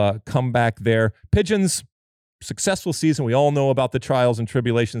 Wonderful comeback there. Pigeons, successful season. We all know about the trials and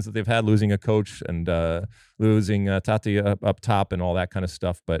tribulations that they've had, losing a coach and losing Tati up top and all that kind of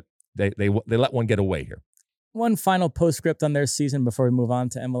stuff. But they let one get away here. One final postscript on their season before we move on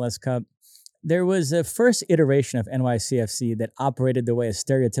to MLS Cup. There was a first iteration of NYCFC that operated the way a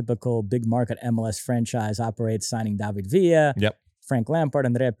stereotypical big market MLS franchise operates, signing David Villa, Frank Lampard,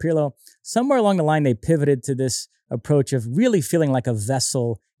 Andrea Pirlo. Somewhere along the line, they pivoted to this approach of really feeling like a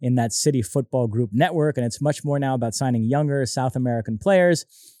vessel in that City Football Group network, and it's much more now about signing younger South American players.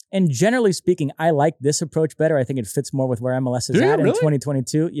 And generally speaking, I like this approach better. I think it fits more with where MLS is at in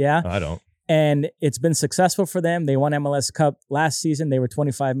 2022. Yeah. I don't. And it's been successful for them. They won MLS Cup last season. They were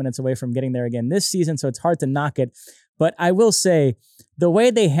 25 minutes away from getting there again this season, so it's hard to knock it. But I will say, the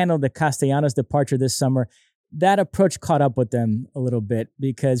way they handled the Castellanos departure this summer, that approach caught up with them a little bit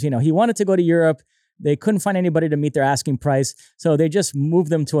because, he wanted to go to Europe. They couldn't find anybody to meet their asking price. So they just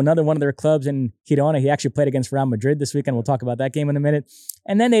moved them to another one of their clubs in Girona. He actually played against Real Madrid this weekend. We'll talk about that game in a minute.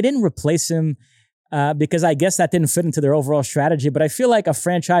 And then they didn't replace him because I guess that didn't fit into their overall strategy. But I feel like a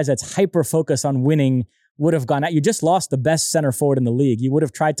franchise that's hyper-focused on winning would have gone out. You just lost the best center forward in the league. You would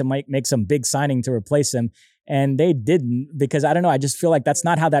have tried to make some big signing to replace him. And they didn't because, I don't know, I just feel like that's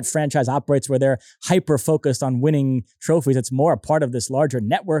not how that franchise operates where they're hyper-focused on winning trophies. It's more a part of this larger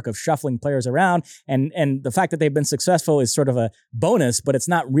network of shuffling players around. And the fact that they've been successful is sort of a bonus, but it's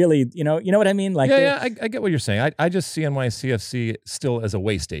not really, you know what I mean? I get what you're saying. I just see NYCFC still as a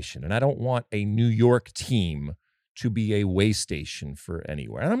way station, and I don't want a New York team to be a way station for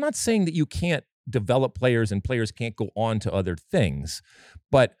anywhere. And I'm not saying that you can't develop players and players can't go on to other things,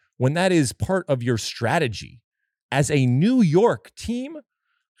 but when that is part of your strategy as a New York team,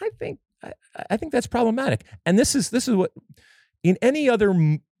 I think that's problematic. And this is what in any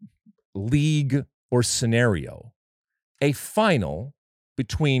other league or scenario, a final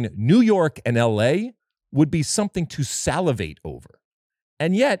between New York and LA would be something to salivate over.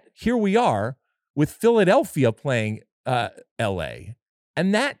 And yet here we are with Philadelphia playing LA.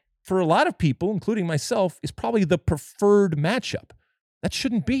 And that, for a lot of people, including myself, is probably the preferred matchup. That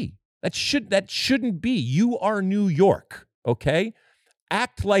shouldn't be. That shouldn't be. You are New York, okay?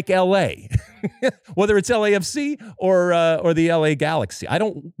 Act like LA, whether it's LAFC or the LA Galaxy. I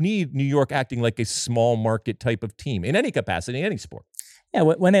don't need New York acting like a small market type of team in any capacity, in any sport. Yeah,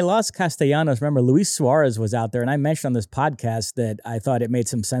 when they lost Castellanos, remember, Luis Suarez was out there, and I mentioned on this podcast that I thought it made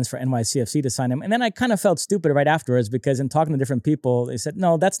some sense for NYCFC to sign him. And then I kind of felt stupid right afterwards because in talking to different people, they said,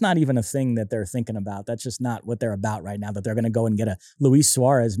 no, that's not even a thing that they're thinking about. That's just not what they're about right now, that they're going to go and get a Luis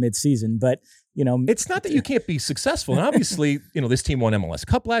Suarez midseason. But, it's not that you can't be successful. And obviously, this team won MLS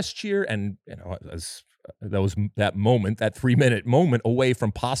Cup last year, and, that was that 3-minute moment away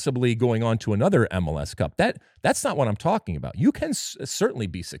from possibly going on to another MLS Cup. That's not what I'm talking about. You can certainly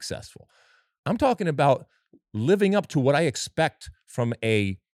be successful. I'm talking about living up to what I expect from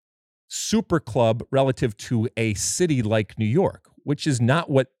a super club relative to a city like New York, which is not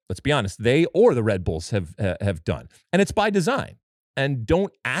what, let's be honest, they or the Red Bulls have done. And it's by design. And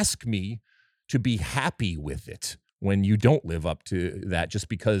don't ask me to be happy with it when you don't live up to that just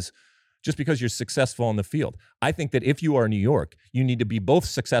because you're successful on the field. I think that if you are New York, you need to be both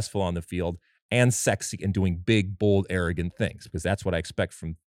successful on the field and sexy and doing big, bold, arrogant things, because that's what I expect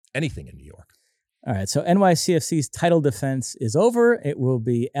from anything in New York. All right, so NYCFC's title defense is over. It will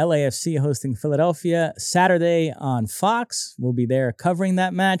be LAFC hosting Philadelphia Saturday on Fox. We'll be there covering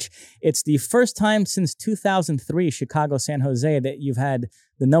that match. It's the first time since 2003, Chicago-San Jose, that you've had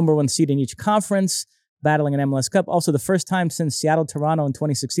the number one seed in each conference battling an MLS Cup. Also, the first time since Seattle-Toronto in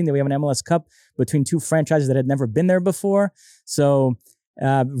 2016 that we have an MLS Cup between two franchises that had never been there before. So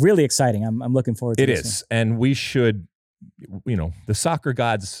really exciting. I'm looking forward to it. It is. And we should, the soccer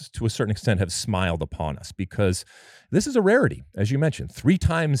gods to a certain extent have smiled upon us because this is a rarity. As you mentioned, 3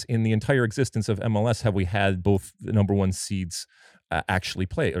 times in the entire existence of MLS have we had both the number one seeds actually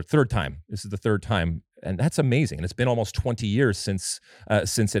play, or third time. This is the third time. And that's amazing. And it's been almost 20 years since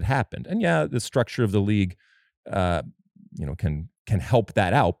it happened. And yeah, the structure of the league, can help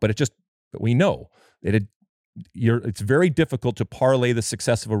that out. But we know that it's very difficult to parlay the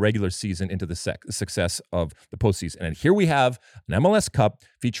success of a regular season into the success of the postseason. And here we have an MLS Cup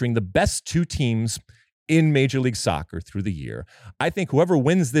featuring the best 2 teams in Major League Soccer through the year. I think whoever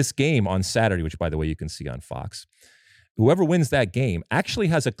wins this game on Saturday, which by the way you can see on Fox, whoever wins that game actually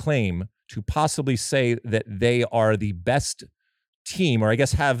has a claim to possibly say that they are the best team, or I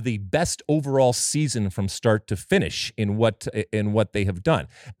guess have the best overall season from start to finish in what they have done.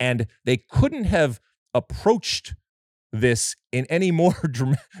 And they couldn't have approached this in any more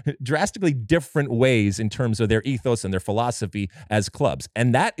drastically different ways in terms of their ethos and their philosophy as clubs.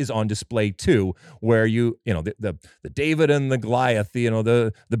 And that is on display too, where the David and the Goliath,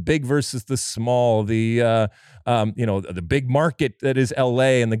 the big versus the small, the big market that is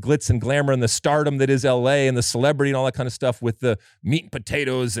LA, and the glitz and glamour and the stardom that is LA, and the celebrity and all that kind of stuff, with the meat and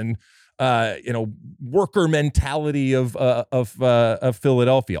potatoes and worker mentality of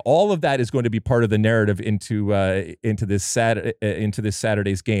Philadelphia. All of that is going to be part of the narrative into this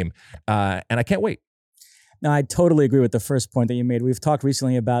Saturday's game, and I can't wait. Now, I totally agree with the first point that you made. We've talked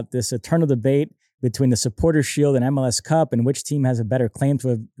recently about this eternal debate between the Supporters Shield and MLS Cup, and which team has a better claim to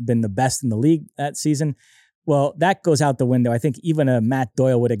have been the best in the league that season. Well, that goes out the window. I think even a Matt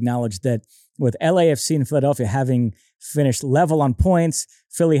Doyle would acknowledge that with LAFC and Philadelphia having finished level on points.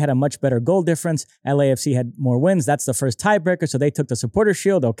 Philly had a much better goal difference. LAFC had more wins. That's the first tiebreaker. So they took the supporter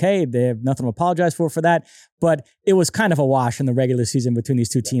shield. Okay, they have nothing to apologize for that. But it was kind of a wash in the regular season between these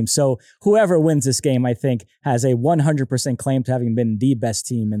two teams. So whoever wins this game, I think, has a 100% claim to having been the best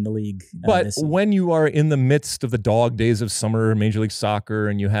team in the league. But when you are in the midst of the dog days of summer, Major League Soccer,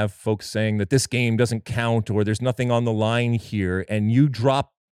 and you have folks saying that this game doesn't count or there's nothing on the line here, and you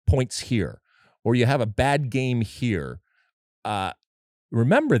drop points here, or you have a bad game here,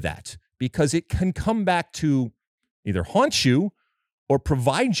 remember that, because it can come back to either haunt you or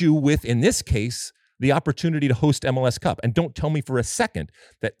provide you with, in this case, the opportunity to host MLS Cup. And don't tell me for a second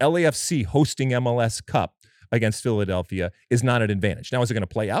that LAFC hosting MLS Cup against Philadelphia is not an advantage. Now, is it going to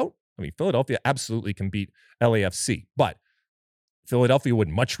play out? I mean, Philadelphia absolutely can beat LAFC, but Philadelphia would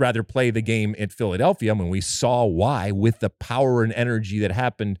much rather play the game in Philadelphia when we saw why, with the power and energy that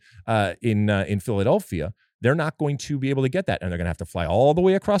happened in Philadelphia. They're not going to be able to get that, and they're going to have to fly all the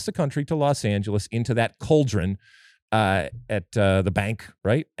way across the country to Los Angeles into that cauldron at the bank,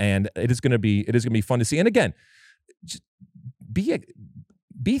 right? And it is going to be fun to see. And again, just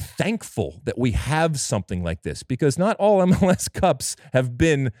be thankful that we have something like this, because not all MLS Cups have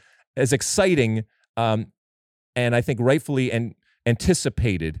been as exciting and I think rightfully and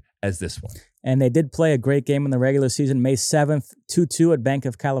anticipated as this one. And they did play a great game in the regular season, May 7th, 2-2 at Bank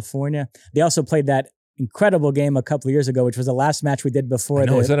of California. They also played that incredible game a couple of years ago, which was the last match we did before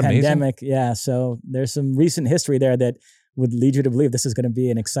the pandemic. Amazing? Yeah, so there's some recent history there that would lead you to believe this is going to be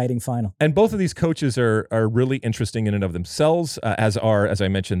an exciting final. And both of these coaches are really interesting in and of themselves, as I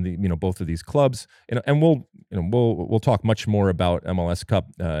mentioned, both of these clubs. And we'll talk much more about MLS Cup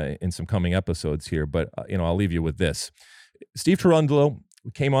in some coming episodes here. But I'll leave you with this: Steve Cherundolo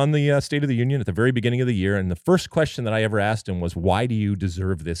came on the State of the Union at the very beginning of the year, and the first question that I ever asked him was, "Why do you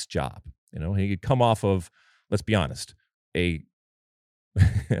deserve this job?" He had come off of, let's be honest, a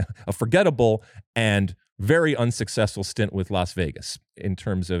forgettable and very unsuccessful stint with Las Vegas in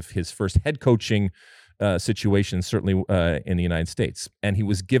terms of his first head coaching situation, certainly in the United States. And he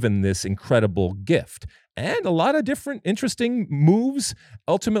was given this incredible gift and a lot of different interesting moves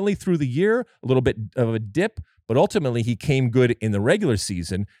ultimately through the year, a little bit of a dip, but ultimately he came good in the regular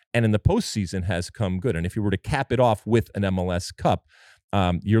season, and in the postseason has come good. And if you were to cap it off with an MLS Cup,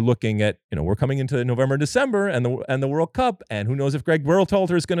 you're looking at, we're coming into November and December and the World Cup, and who knows if Greg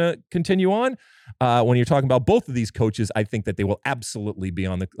Berhalter is going to continue on. When you're talking about both of these coaches, I think that they will absolutely be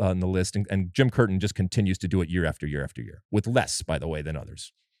on the list, and Jim Curtin just continues to do it year after year after year, with less, by the way, than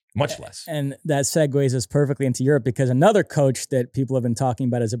others. Much less. And that segues us perfectly into Europe, because another coach that people have been talking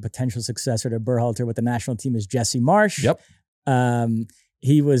about as a potential successor to Berhalter with the national team is Jesse Marsch. Yep.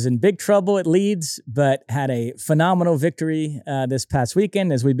 He was in big trouble at Leeds, but had a phenomenal victory this past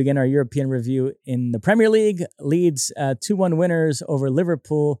weekend as we begin our European review in the Premier League. Leeds 2-1 winners over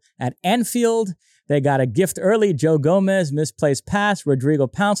Liverpool at Anfield. They got a gift early. Joe Gomez, misplaced pass. Rodrigo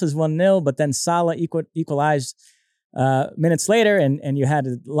pounces 1-0, but then Salah equalized minutes later, and you had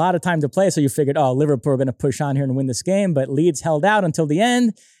a lot of time to play, so you figured, Liverpool are going to push on here and win this game, but Leeds held out until the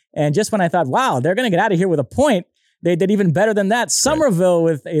end. And just when I thought, wow, they're going to get out of here with a point, they did even better than that. Somerville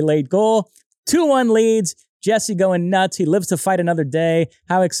with a late goal. 2-1 Leeds. Jesse going nuts. He lives to fight another day.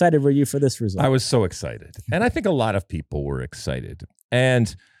 How excited were you for this result? I was so excited. And I think a lot of people were excited.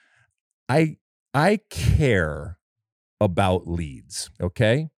 And I care about Leeds,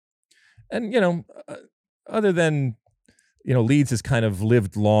 okay? And, other than, Leeds has kind of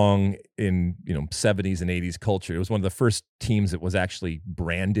lived long in, 70s and 80s culture. It was one of the first teams that was actually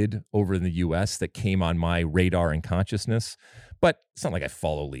branded over in the U.S. that came on my radar and consciousness. But it's not like I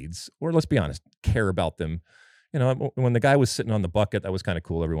follow Leeds, or let's be honest, care about them. When the guy was sitting on the bucket, that was kind of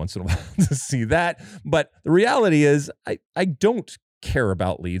cool every once in a while to see that. But the reality is I don't care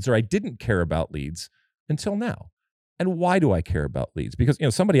about Leeds, or I didn't care about Leeds until now. And why do I care about Leeds? Because,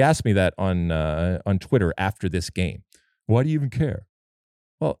 somebody asked me that on Twitter after this game. Why do you even care?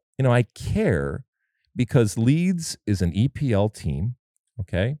 Well, I care because Leeds is an EPL team,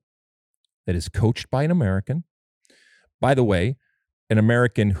 okay, that is coached by an American. By the way, an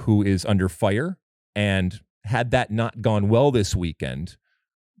American who is under fire, and had that not gone well this weekend,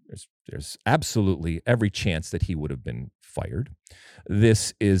 there's absolutely every chance that he would have been fired.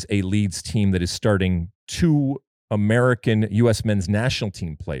 This is a Leeds team that is starting 2 American U.S. men's national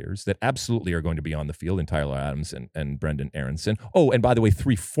team players that absolutely are going to be on the field, in Tyler Adams and Brendan Aronson. Oh, and by the way,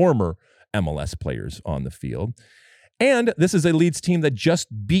 3 former MLS players on the field. And this is a Leeds team that just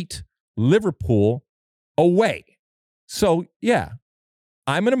beat Liverpool away. So, yeah,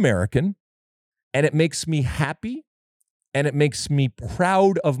 I'm an American, and it makes me happy And it makes me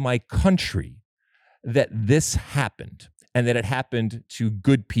proud of my country that this happened and that it happened to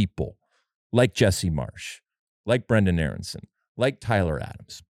good people like Jesse Marsh, like Brendan Aronson, like Tyler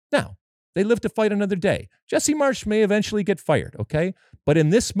Adams. Now, they live to fight another day. Jesse Marsh may eventually get fired, okay? But in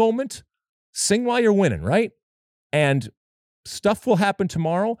this moment, sing while you're winning, right? And stuff will happen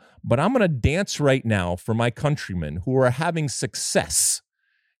tomorrow, but I'm going to dance right now for my countrymen who are having success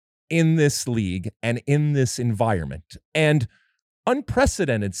in this league and in this environment, and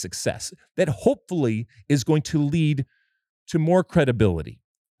unprecedented success that hopefully is going to lead to more credibility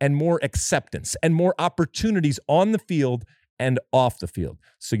and more acceptance and more opportunities on the field and off the field.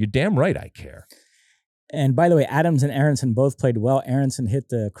 So you're damn right I care. And by the way, Adams and Aronson both played well. Aronson hit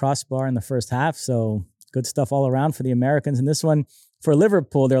the crossbar in the first half, so good stuff all around for the Americans. And this one, for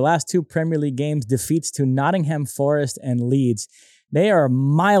Liverpool, their last two Premier League games, defeats to Nottingham Forest and Leeds. They are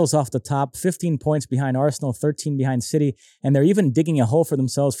miles off the top, 15 points behind Arsenal, 13 behind City, and they're even digging a hole for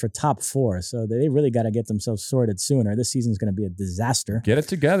themselves for top four. So they really got to get themselves sorted sooner. This season's going to be a disaster. Get it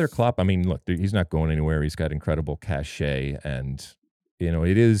together, Klopp. I mean, look, he's not going anywhere. He's got incredible cachet, and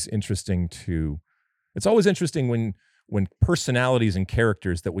it is interesting it's always interesting when personalities and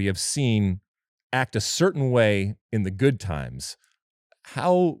characters that we have seen act a certain way in the good times,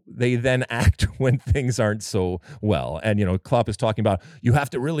 how they then act when things aren't so well. And, Klopp is talking about, you have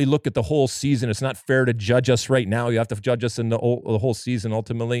to really look at the whole season. It's not fair to judge us right now. You have to judge us in the whole season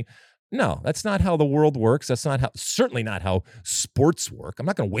ultimately. No, that's not how the world works. That's certainly not how sports work. I'm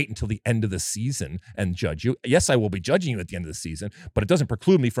not going to wait until the end of the season and judge you. Yes, I will be judging you at the end of the season, but it doesn't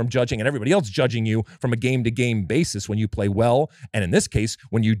preclude me from judging and everybody else judging you from a game-to-game basis when you play well. And in this case,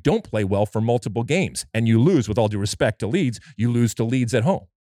 when you don't play well for multiple games and you lose, with all due respect to Leeds, you lose to Leeds at home.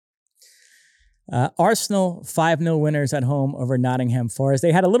 Arsenal 5-0 winners at home over Nottingham Forest.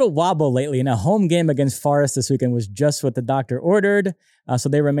 They had a little wobble lately, and a home game against Forest this weekend was just what the doctor ordered. So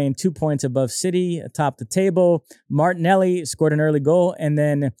they remain 2 points above City, atop the table. Martinelli scored an early goal, and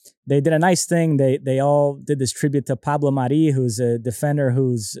then they did a nice thing. They all did this tribute to Pablo Mari, who's a defender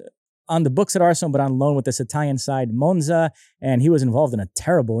who's on the books at Arsenal, but on loan with this Italian side, Monza, and he was involved in a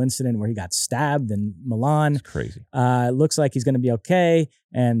terrible incident where he got stabbed in Milan. It's crazy. Looks like he's going to be okay,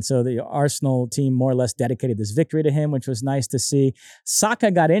 and so the Arsenal team more or less dedicated this victory to him, which was nice to see.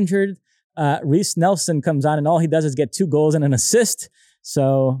 Saka got injured. Reece Nelson comes on, and all he does is get 2 goals and an assist.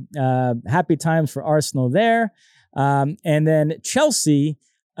 So happy times for Arsenal there. And then Chelsea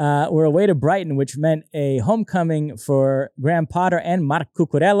were away to Brighton, which meant a homecoming for Graham Potter and Marc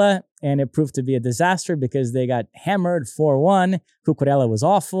Cucurella, and it proved to be a disaster because they got hammered 4-1. Cucurella was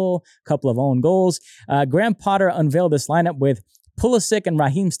awful, a couple of own goals. Graham Potter unveiled this lineup with Pulisic and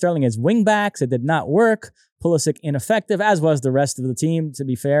Raheem Sterling as wingbacks. It did not work. Pulisic ineffective, as was the rest of the team. To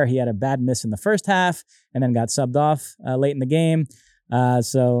be fair, he had a bad miss in the first half and then got subbed off late in the game.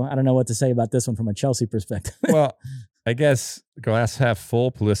 So I don't know what to say about this one from a Chelsea perspective. Well, I guess glass half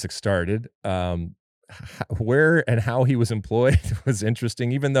full, Pulisic started. Where and how he was employed was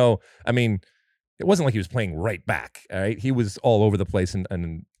interesting, even though, I mean, it wasn't like he was playing right back. All right. He was all over the place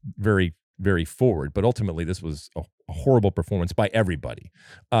and very, very forward. But ultimately, this was a horrible performance by everybody.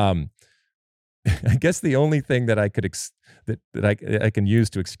 I guess the only thing that I could I can use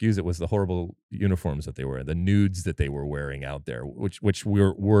to excuse it was the horrible uniforms that they were, the nudes that they were wearing out there, which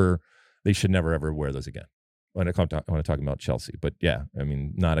were they should never ever wear those again. When I want to talk about Chelsea, but yeah, I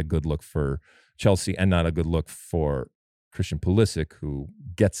mean, not a good look for Chelsea and not a good look for Christian Pulisic, who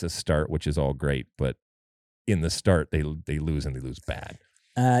gets a start, which is all great, but in the start they lose and they lose bad.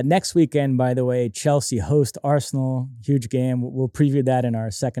 Next weekend, by the way, Chelsea host Arsenal. Huge game. We'll preview that in our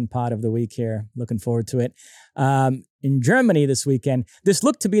second pod of the week here. Looking forward to it. In Germany this weekend, this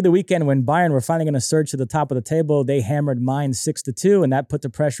looked to be the weekend when Bayern were finally going to surge to the top of the table. They hammered Mainz 6-2, and that put the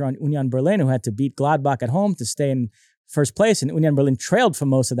pressure on Union Berlin, who had to beat Gladbach at home to stay in first place, and Union Berlin trailed for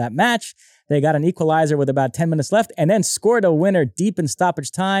most of that match. They got an equalizer with about 10 minutes left and then scored a winner deep in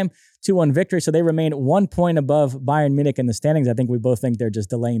stoppage time, 2-1 victory. So they remain 1 point above Bayern Munich in the standings. I think we both think they're just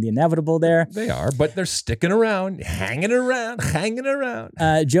delaying the inevitable there. They are, but they're sticking around, hanging around.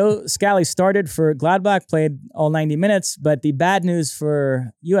 Joe Scally started for Gladbach, played all 90 minutes, but the bad news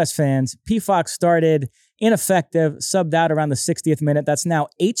for U.S. fans, Pefok started ineffective, subbed out around the 60th minute. That's now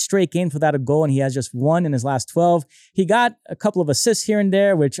 8 straight games without a goal, and he has just 1 in his last 12. He got a couple of assists here and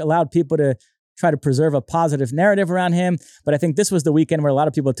there, which allowed people to try to preserve a positive narrative around him. But I think this was the weekend where a lot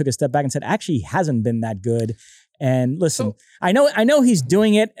of people took a step back and said, actually, he hasn't been that good. And listen, I know he's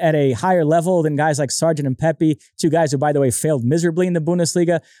doing it at a higher level than guys like Sargent and Pepe, two guys who, by the way, failed miserably in the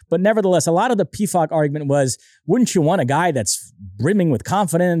Bundesliga. But nevertheless, a lot of the PFOC argument was, wouldn't you want a guy that's brimming with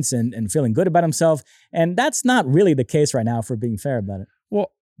confidence and feeling good about himself? And that's not really the case right now, if we're being fair about it.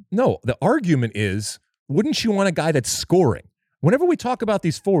 Well, no, the argument is, wouldn't you want a guy that's scoring? Whenever we talk about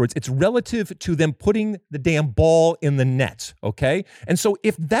these forwards, it's relative to them putting the damn ball in the net, okay? And so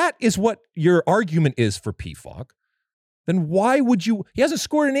if that is what your argument is for PFOC, then why would you? He hasn't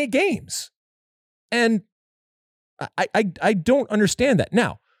scored in 8 games. And I don't understand that.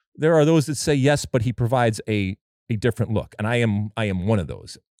 Now, there are those that say yes, but he provides a different look. And I am one of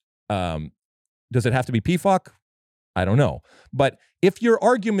those. Does it have to be PFOC? I don't know. But if your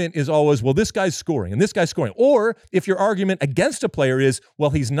argument is always, well, this guy's scoring and this guy's scoring, or if your argument against a player is, well,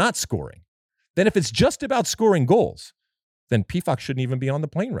 he's not scoring, then if it's just about scoring goals, then PFOC shouldn't even be on the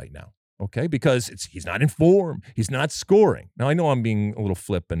plane right now, okay? Because he's not in form. He's not scoring. Now, I know I'm being a little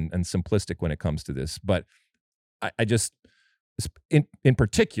flip and simplistic when it comes to this, but I just, in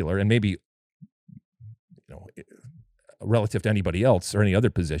particular, and maybe relative to anybody else or any other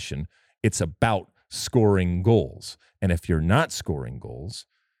position, it's about scoring goals. And if you're not scoring goals,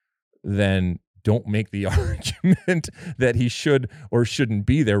 then don't make the argument that he should or shouldn't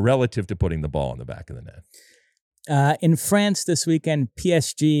be there relative to putting the ball in the back of the net. In France this weekend,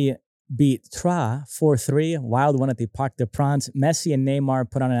 PSG beat Troyes 4-3, a wild one at the Parc des Princes. Messi and Neymar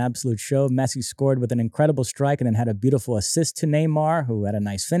put on an absolute show. Messi scored with an incredible strike and then had a beautiful assist to Neymar, who had a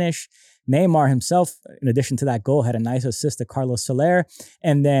nice finish. Neymar himself, in addition to that goal, had a nice assist to Carlos Soler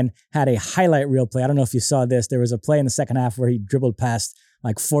and then had a highlight reel play. I don't know if you saw this. There was a play in the second half where he dribbled past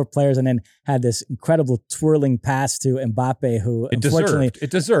like 4 players and then had this incredible twirling pass to Mbappe, who it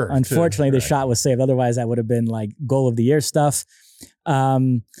deserved. Unfortunately, the shot was saved. Otherwise, that would have been like goal of the year stuff.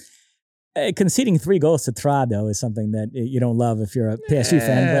 Conceding 3 goals to Troyes, though, is something that you don't love if you're a PSG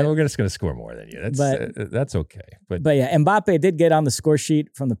fan. But we're just going to score more than you. That's okay. But yeah, Mbappe did get on the score sheet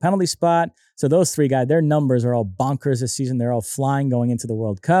from the penalty spot. So those 3 guys, their numbers are all bonkers this season. They're all flying going into the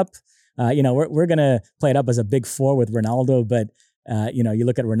World Cup. We're going to play it up as a big 4 with Ronaldo, but you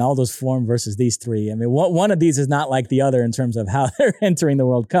look at Ronaldo's form versus these 3. I mean, one of these is not like the other in terms of how they're entering the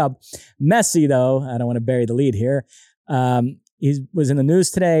World Cup. Messi, though, I don't want to bury the lead here. He was in the news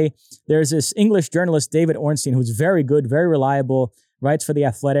today. There's this English journalist, David Ornstein, who's very good, very reliable, writes for The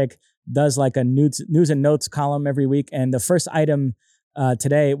Athletic, does like a news and notes column every week. And the first item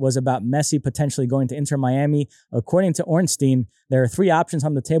today was about Messi potentially going to Inter Miami. According to Ornstein, there are 3 options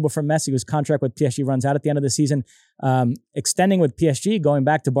on the table for Messi, whose contract with PSG runs out at the end of the season. Extending with PSG, going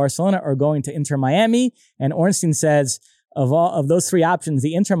back to Barcelona, or going to Inter Miami. And Ornstein says, of those 3 options,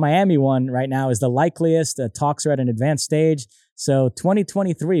 the Inter Miami one right now is the likeliest. Talks are at an advanced stage. So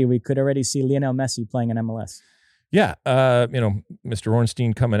 2023, we could already see Lionel Messi playing in MLS. Yeah, Mr.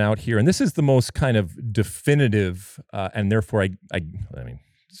 Ornstein coming out here, and this is the most kind of definitive, and therefore, I mean,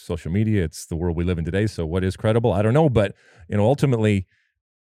 social media, it's the world we live in today, so what is credible? I don't know, but, ultimately,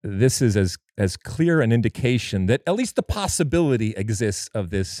 this is as clear an indication that at least the possibility exists of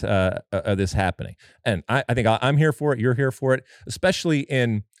this happening. And I think I'm here for it, you're here for it, especially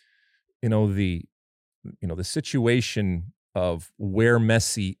in, the situation of where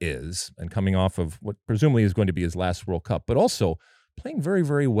Messi is and coming off of what presumably is going to be his last World Cup, but also playing very,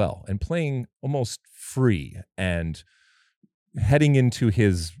 very well and playing almost free and heading into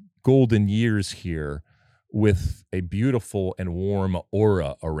his golden years here with a beautiful and warm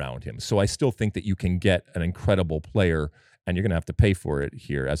aura around him. So I still think that you can get an incredible player and you're going to have to pay for it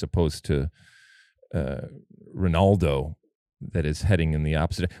here as opposed to Ronaldo, that is heading in the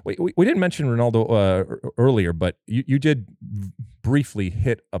opposite. We didn't mention Ronaldo earlier, but you did briefly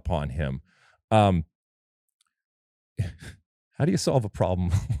hit upon him. How do you solve a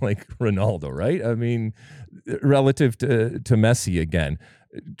problem like Ronaldo, right? I mean, relative to Messi again.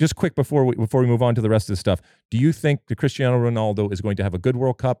 Just quick before we move on to the rest of the stuff, do you think that Cristiano Ronaldo is going to have a good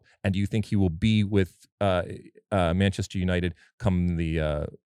World Cup, and do you think he will be with Manchester United come the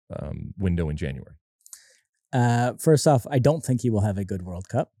window in January? First off, I don't think he will have a good World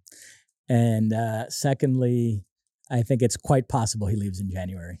Cup. And secondly, I think it's quite possible he leaves in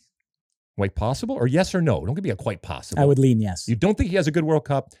January. Quite possible? Or yes or no? Don't give me a quite possible. I would lean yes. You don't think he has a good World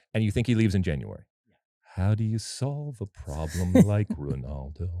Cup and you think he leaves in January? How do you solve a problem like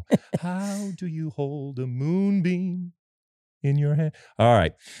Ronaldo? How do you hold a moonbeam in your hand. All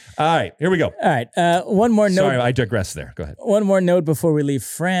right. Here we go. All right. One more note. Sorry, I digress there. Go ahead. One more note before we leave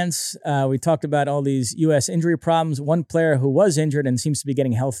France. We talked about all these U.S. injury problems. One player who was injured and seems to be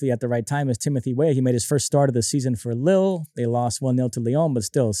getting healthy at the right time is Timothy Weah. He made his first start of the season for Lille. They lost 1-0 to Lyon, but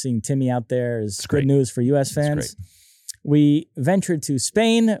still, seeing Timmy out there is good news for U.S. fans. We ventured to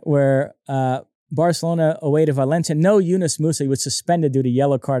Spain, where Barcelona away to Valencia. No Yunus Musa. He was suspended due to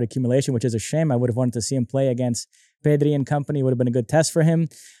yellow card accumulation, which is a shame. I would have wanted to see him play against Pedri and company. It would have been a good test for him.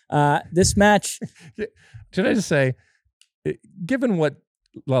 This match... Should I just say, given what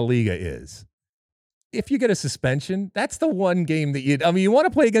La Liga is, if you get a suspension, that's the one game that you want to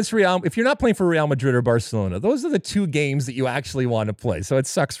play against Real. If you're not playing for Real Madrid or Barcelona, those are the two games that you actually want to play. So it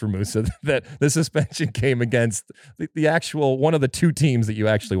sucks for Musa that the suspension came against the actual one of the two teams that you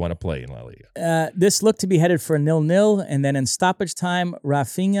actually want to play in La Liga. This looked to be headed for 0-0, and then in stoppage time,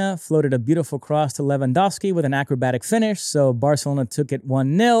 Rafinha floated a beautiful cross to Lewandowski with an acrobatic finish. So Barcelona took it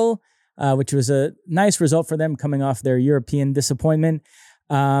 1-0, which was a nice result for them coming off their European disappointment.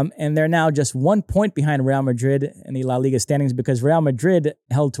 And they're now just 1 point behind Real Madrid in the La Liga standings because Real Madrid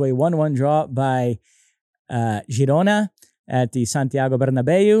held to a 1-1 draw by Girona at the Santiago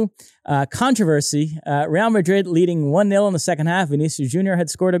Bernabeu. Controversy, Real Madrid leading 1-0 in the second half. Vinicius Jr. had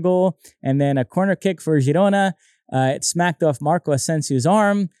scored a goal, and then a corner kick for Girona. It smacked off Marco Asensio's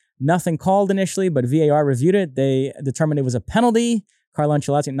arm. Nothing called initially, but VAR reviewed it. They determined it was a penalty. Carlo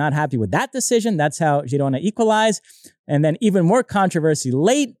Ancelotti not happy with that decision. That's how Girona equalized. And then even more controversy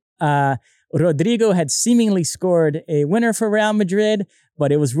late, Rodrigo had seemingly scored a winner for Real Madrid,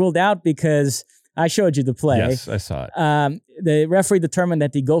 but it was ruled out because I showed you the play. Yes, I saw it. The referee determined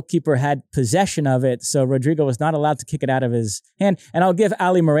that the goalkeeper had possession of it, so Rodrigo was not allowed to kick it out of his hand. And I'll give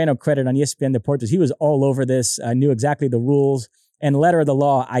Ali Moreno credit on ESPN Deportes. He was all over this, knew exactly the rules. And letter of the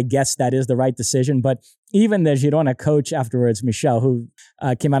law, I guess that is the right decision. But even the Girona coach afterwards, Michel, who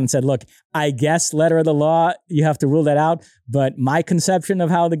came out and said, look, I guess letter of the law, you have to rule that out. But my conception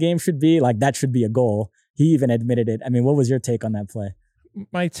of how the game should be, like that should be a goal. He even admitted it. I mean, what was your take on that play?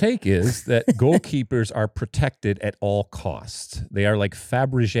 My take is that goalkeepers are protected at all costs. They are like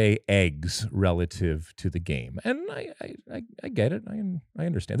Fabergé eggs relative to the game. And I get it. I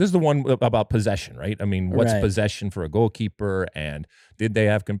understand. This is the one about possession, right? I mean, what's possession for a goalkeeper? And did they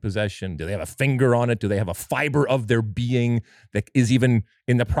have possession? Do they have a finger on it? Do they have a fiber of their being that is even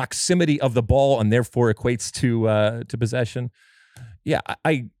in the proximity of the ball and therefore equates to possession? Yeah,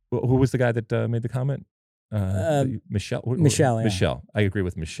 who was the guy that made the comment? Michel. Yeah. Michel. I agree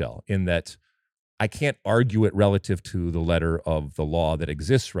with Michel in that I can't argue it relative to the letter of the law that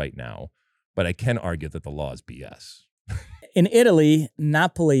exists right now, but I can argue that the law is BS. In Italy,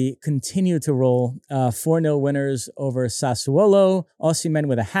 Napoli continue to roll 4-0 winners over Sassuolo. Osimhen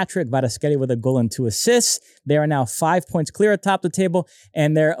with a hat-trick, Kvaratskhelia with a goal and 2 assists. They are now 5 points clear atop the table,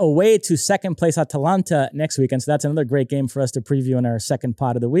 and they're away to second place Atalanta next weekend. So that's another great game for us to preview in our second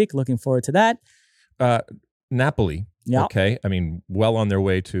pod of the week. Looking forward to that. Napoli, okay. I mean, well on their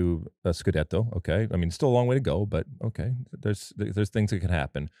way to a Scudetto, okay. I mean, still a long way to go, but okay. There's things that can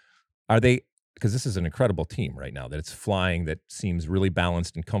happen. Are they, because this is an incredible team right now, that it's flying, that seems really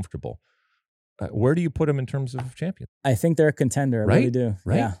balanced and comfortable. Where do you put them in terms of champion? I think they're a contender. I really do.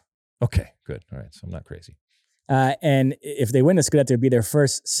 Right? Yeah. Okay, good. All right, so I'm not crazy. And if they win the Scudetto, it would be their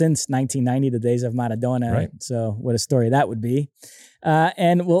first since 1990, the days of Maradona. Right. So what a story that would be.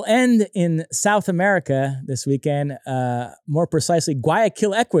 And we'll end in South America this weekend, more precisely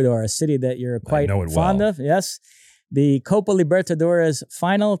Guayaquil, Ecuador, a city that you're quite fond of. Yes. The Copa Libertadores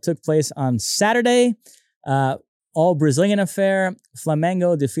final took place on Saturday. All Brazilian affair.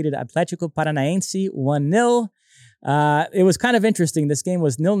 Flamengo defeated Atlético Paranaense 1-0. It was kind of interesting. This game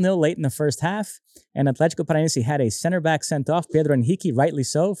was 0-0 late in the first half, and Atlético Paranaense had a center back sent off, Pedro Henrique, rightly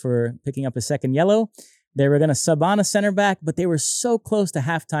so, for picking up a second yellow. They were going to sub on a center back, but they were so close to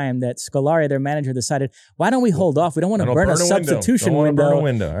halftime that Scolari, their manager, decided, why don't we hold off? We don't want to burn a substitution window.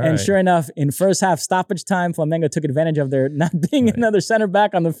 And sure enough, in first half stoppage time, Flamengo took advantage of there not being another center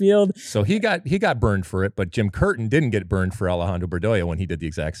back on the field. So he got burned for it, but Jim Curtin didn't get burned for Alejandro Bedoya when he did the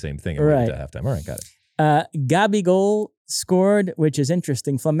exact same thing at halftime. All right, got it. Gabigol scored, which is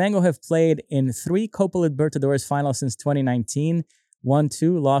interesting. Flamengo have played in 3 Copa Libertadores finals since 2019.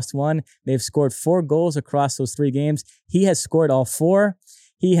 1-2, lost 1. They've scored 4 goals across those 3 games. He has scored all 4.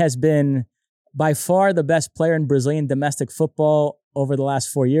 He has been by far the best player in Brazilian domestic football over the last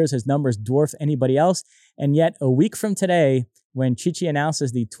 4 years. His numbers dwarf anybody else. And yet, a week from today, when Chichi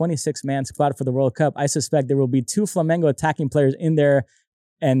announces the 26-man squad for the World Cup, I suspect there will be 2 Flamengo attacking players in there,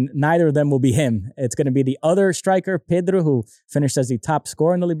 and neither of them will be him. It's going to be the other striker, Pedro, who finished as the top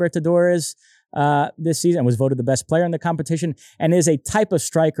scorer in the Libertadores. this season, was voted the best player in the competition, and is a type of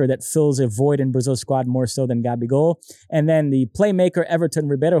striker that fills a void in Brazil's squad more so than Gabigol. And then the playmaker, Everton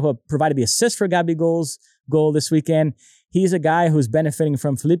Ribeiro, who provided the assist for Gabigol's goal this weekend. He's a guy who's benefiting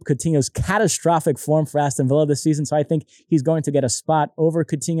from Philippe Coutinho's catastrophic form for Aston Villa this season, so I think he's going to get a spot over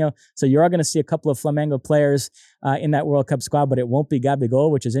Coutinho. So you are going to see a couple of Flamengo players in that World Cup squad, but it won't be Gabigol,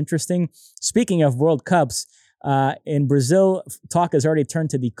 which is interesting. Speaking of World Cups, in Brazil, talk has already turned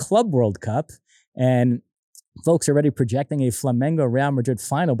to the Club World Cup, and folks are already projecting a Flamengo-Real Madrid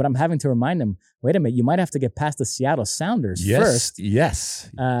final, but I'm having to remind them, wait a minute, you might have to get past the Seattle Sounders first. Yes.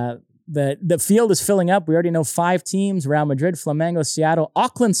 The field is filling up. We already know 5 teams: Real Madrid, Flamengo, Seattle,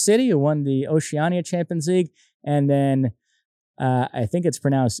 Auckland City, who won the Oceania Champions League, and then I think it's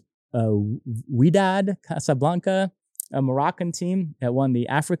pronounced Wydad Casablanca, a Moroccan team that won the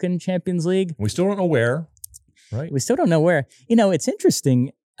African Champions League. We still don't know where, right? We still don't know where. It's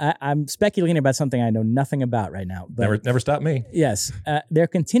interesting. I'm speculating about something I know nothing about right now. But never stopped me. Yes. There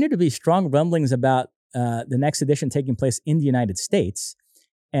continue to be strong rumblings about the next edition taking place in the United States.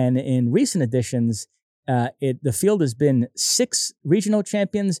 And in recent editions, the field has been 6 regional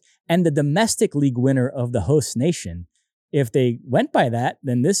champions and the domestic league winner of the host nation. If they went by that,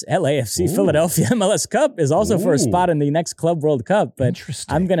 then this LAFC Philadelphia MLS Cup is also for a spot in the next Club World Cup. But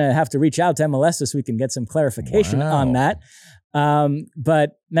I'm going to have to reach out to MLS this week and get some clarification on that.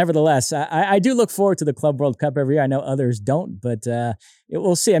 But nevertheless, I do look forward to the Club World Cup every year. I know others don't, but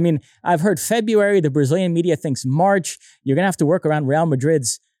we'll see. I mean, I've heard February, the Brazilian media thinks March. You're going to have to work around Real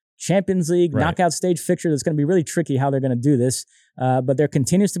Madrid's Champions League knockout stage fixture. That's going to be really tricky how they're going to do this. But there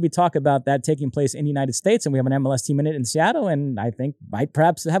continues to be talk about that taking place in the United States, and we have an MLS team in it in Seattle, and I think might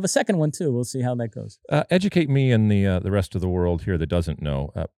perhaps have a second one too. We'll see how that goes. Educate me and the rest of the world here that doesn't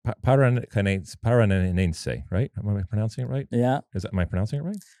know. Paranaense, right? Am I pronouncing it right? Yeah. Am I pronouncing it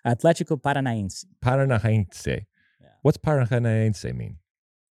right? Atlético Paranaense. Paranaense. Yeah. What's Paranaense mean?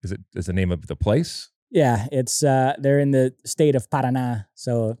 Is the name of the place? Yeah, it's they're in the state of Paraná.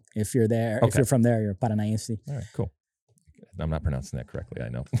 So if you're there, if you're from there, you're Paranaense. All right, cool. I'm not pronouncing that correctly, I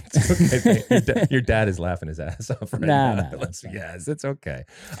know. Okay. Your dad is laughing his ass off right now. Yes, it's okay.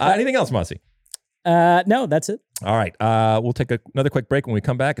 Anything else, Messi? No, that's it. All right, we'll take another quick break. When we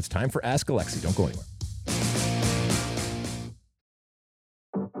come back, it's time for Ask Alexi. Don't go anywhere.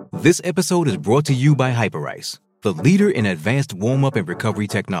 This episode is brought to you by Hyperice, the leader in advanced warm-up and recovery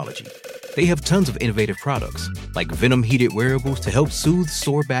technology. They have tons of innovative products, like Venom-heated wearables to help soothe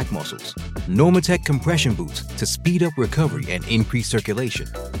sore back muscles, Normatec compression boots to speed up recovery and increase circulation,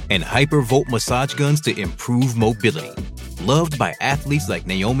 and Hypervolt massage guns to improve mobility. Loved by athletes like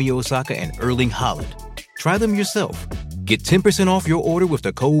Naomi Osaka and Erling Haaland. Try them yourself. Get 10% off your order with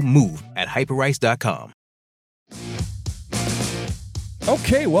the code MOVE at hyperice.com.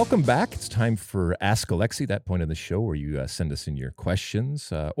 Okay, welcome back. It's time for Ask Alexi, that point of the show where you send us in your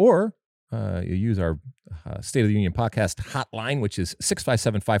questions or you use our State of the Union podcast hotline, which is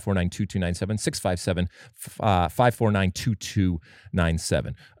 657-549-2297,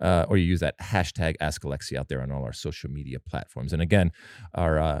 657-549-2297. Or you use that hashtag Ask Alexi out there on all our social media platforms. And again,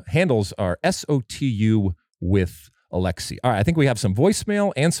 our handles are SOTU with Alexi. All right, I think we have some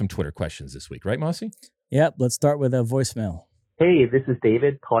voicemail and some Twitter questions this week, right, Messi? Yep, let's start with a voicemail. Hey, this is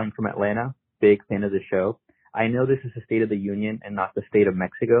David calling from Atlanta. Big fan of the show. I know this is the State of the Union and not the State of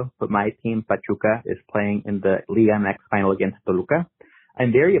Mexico, but my team, Pachuca, is playing in the Liga MX final against Toluca.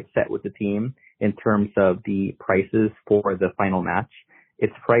 I'm very upset with the team in terms of the prices for the final match.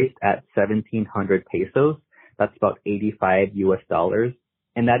 It's priced at 1,700 pesos. That's about $85 US.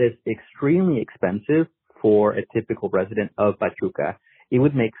 And that is extremely expensive for a typical resident of Pachuca. It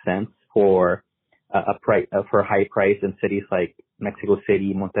would make sense for for high price in cities like Mexico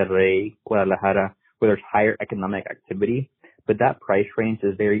City, Monterrey, Guadalajara, where there's higher economic activity. But that price range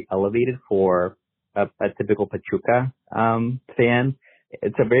is very elevated for a typical Pachuca fan.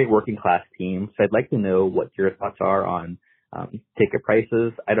 It's a very working class team. So I'd like to know what your thoughts are on ticket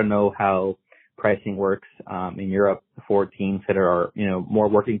prices. I don't know how pricing works in Europe for teams that are, more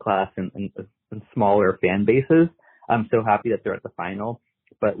working class and smaller fan bases. I'm so happy that they're at the final.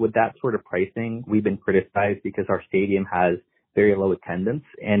 But with that sort of pricing, we've been criticized because our stadium has very low attendance,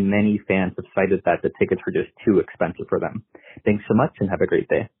 and many fans have cited that the tickets were just too expensive for them. Thanks so much, and have a great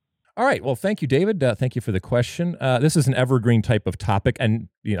day. All right. Well, thank you, David. Thank you for the question. This is an evergreen type of topic, and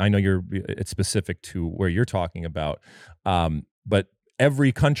I know it's specific to where you're talking about, but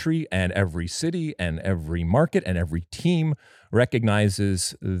every country and every city and every market and every team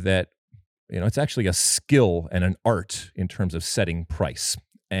recognizes that it's actually a skill and an art in terms of setting price.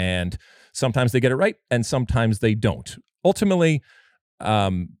 And sometimes they get it right and sometimes they don't. Ultimately,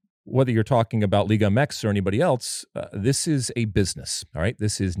 whether you're talking about Liga MX or anybody else, this is a business, all right?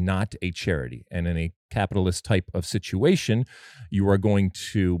 This is not a charity. And in a capitalist type of situation, you are going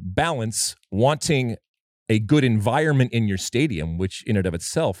to balance wanting a good environment in your stadium, which in and of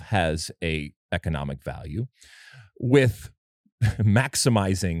itself has a economic value, with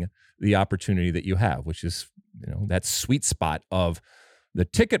maximizing the opportunity that you have, which is, that sweet spot of the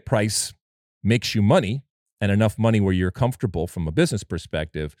ticket price makes you money, and enough money where you're comfortable from a business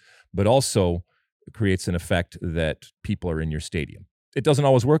perspective, but also creates an effect that people are in your stadium. It doesn't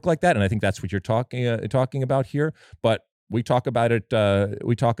always work like that, and I think that's what you're talking about here. But we talk about it.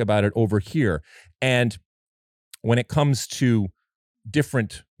 We talk about it over here. And when it comes to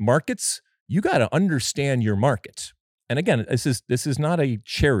different markets, you got to understand your market. And again, this is not a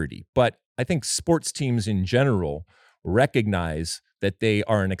charity, but I think sports teams in general recognize that they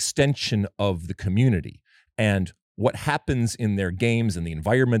are an extension of the community. And what happens in their games and the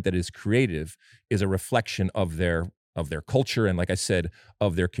environment that is creative is a reflection of their culture and, like I said,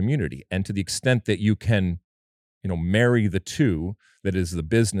 of their community. And to the extent that you can, marry the two, that is the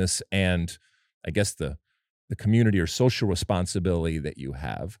business and I guess the community or social responsibility that you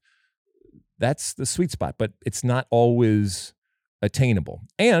have, that's the sweet spot. But it's not always attainable.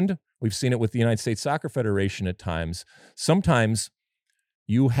 And we've seen it with the United States Soccer Federation at times. Sometimes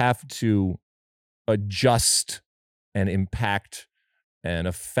you have to adjust and impact and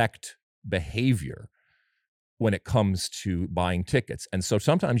affect behavior when it comes to buying tickets. And so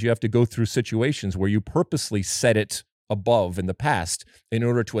sometimes you have to go through situations where you purposely set it above in the past in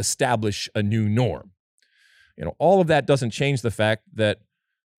order to establish a new norm. All of that doesn't change the fact that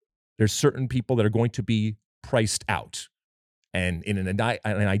there's certain people that are going to be priced out. And in an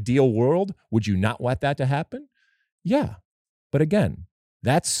ideal world, would you not want that to happen? Yeah. But again,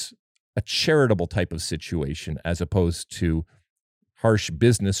 that's a charitable type of situation as opposed to harsh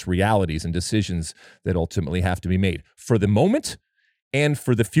business realities and decisions that ultimately have to be made for the moment and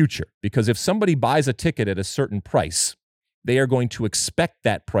for the future. Because if somebody buys a ticket at a certain price, they are going to expect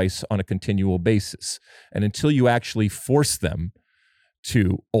that price on a continual basis. And until you actually force them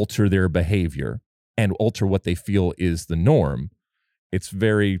to alter their behavior and alter what they feel is the norm, it's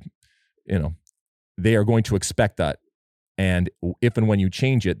very, they are going to expect that. And if and when you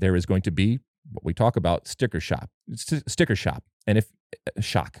change it, there is going to be what we talk about sticker shock. And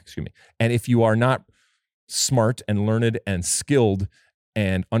if you are not smart and learned and skilled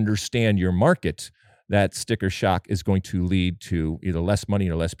and understand your market, that sticker shock is going to lead to either less money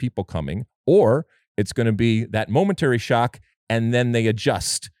or less people coming, or it's going to be that momentary shock, and then they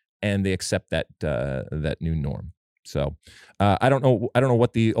adjust and they accept that new norm. So I don't know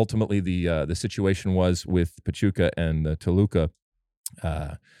what ultimately the situation was with Pachuca and the Toluca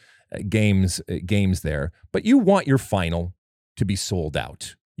games there, but you want your final to be sold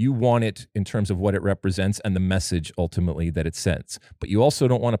out. You want it in terms of what it represents and the message ultimately that it sends. But you also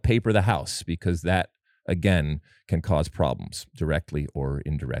don't want to paper the house, because that, again, can cause problems directly or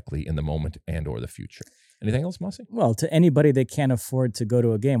indirectly in the moment and or the future. Anything else, Messi? Well, to anybody that can't afford to go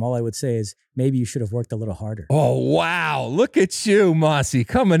to a game, all I would say is maybe you should have worked a little harder. Oh, wow. Look at you, Messi,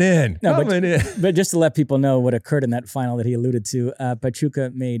 coming in. But just to let people know what occurred in that final that he alluded to,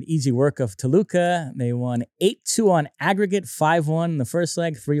 Pachuca made easy work of Toluca. They won 8-2 on aggregate, 5-1 in the first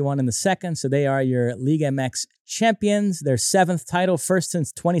leg, 3-1 in the second. So they are your Liga MX champions, their seventh title, first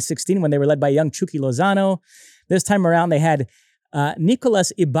since 2016 when they were led by young Chucky Lozano. This time around, they had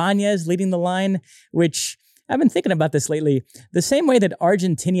Nicolas Ibanez leading the line, which I've been thinking about this lately. The same way that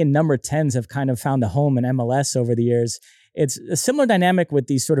Argentinian number 10s have kind of found a home in MLS over the years, it's a similar dynamic with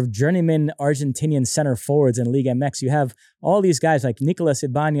these sort of journeyman Argentinian center forwards in Liga MX. You have all these guys like Nicolas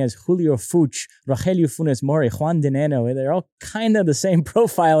Ibanez, Julio Fuch, Rogelio Funes Mori, Juan Dineno. They're all kind of the same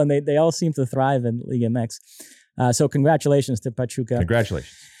profile, and they all seem to thrive in Liga MX. So congratulations to Pachuca.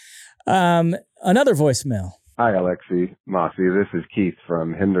 Congratulations. Another voicemail. Hi, Alexi, Messi. This is Keith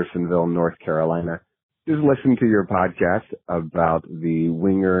from Hendersonville, North Carolina. Just listened to your podcast about the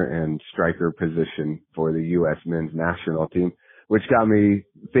winger and striker position for the U.S. men's national team, which got me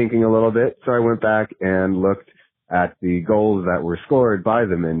thinking a little bit. So I went back and looked at the goals that were scored by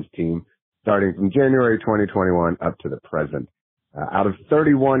the men's team starting from January 2021 up to the present. Out of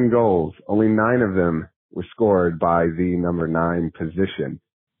 31 goals, only 9 of them were scored by the number 9 position,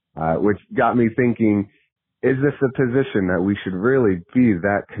 which got me thinking, is this a position that we should really be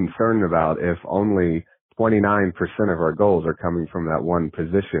that concerned about if only 29% of our goals are coming from that one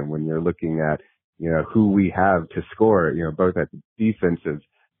position when you're looking at, who we have to score, both at the defensive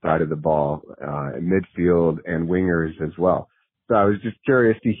side of the ball, midfield and wingers as well. So I was just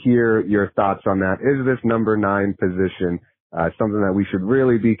curious to hear your thoughts on that. Is this number 9 position something that we should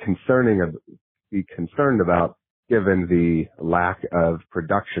really be concerned about, given the lack of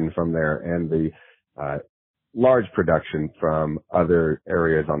production from there and the large production from other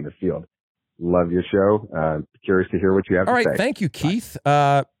areas on the field. Love your show. Curious to hear what you have to say. All right, thank you, Keith.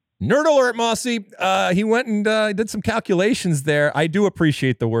 Nerd alert, Mossy. He went and did some calculations there. I do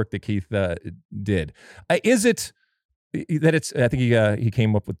appreciate the work that Keith did. Is it that it's? I think he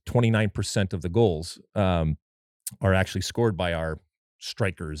came up with 29% of the goals are actually scored by our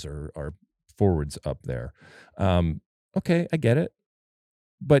strikers or our forwards up there. Okay, I get it.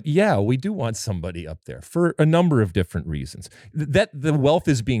 But yeah, we do want somebody up there for a number of different reasons. That the wealth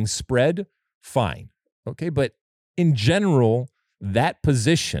is being spread, fine. Okay, but in general, that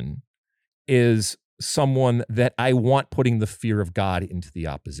position is someone that I want putting the fear of God into the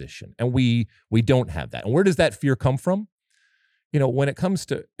opposition. And we don't have that. And where does that fear come from? You know, when it comes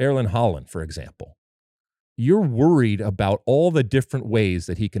to Erling Haaland, for example, you're worried about all the different ways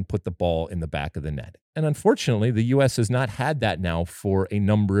that he can put the ball in the back of the net. And unfortunately, the U.S. has not had that now for a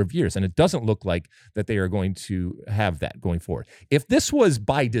number of years. And it doesn't look like that they are going to have that going forward. If this was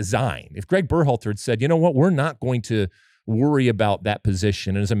by design, if Greg Berhalter had said, you know what, we're not going to worry about that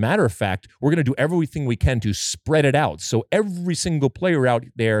position. And as a matter of fact, we're going to do everything we can to spread it out. So every single player out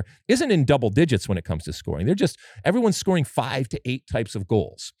there isn't in double digits when it comes to scoring. Everyone's scoring 5 to 8 types of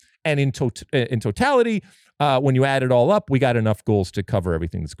goals. And in totality, when you add it all up, we got enough goals to cover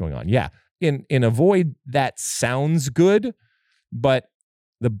everything that's going on. Yeah, in a void, that sounds good, but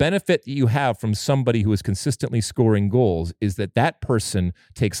the benefit that you have from somebody who is consistently scoring goals is that person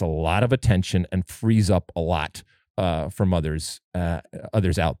takes a lot of attention and frees up a lot from others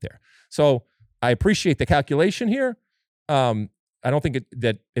out there. So I appreciate the calculation here. I don't think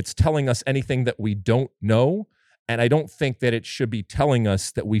that it's telling us anything that we don't know, and I don't think that it should be telling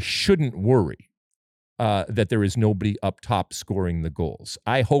us that we shouldn't worry that there is nobody up top scoring the goals.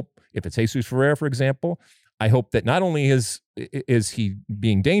 I hope, if it's Jesus Ferreira, for example, I hope that not only is he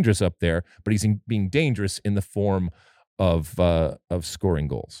being dangerous up there, but he's being dangerous in the form of scoring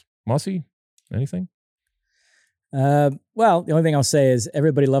goals. Mossy, anything? Well, the only thing I'll say is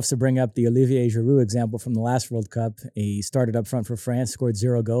everybody loves to bring up the Olivier Giroud example from the last World Cup. He started up front for France, scored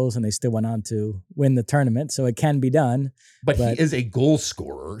 0 goals, and they still went on to win the tournament. So it can be done. But he is a goal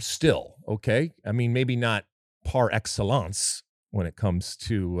scorer still, okay? I mean, maybe not par excellence when it comes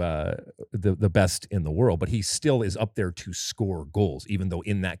to the best in the world, but he still is up there to score goals, even though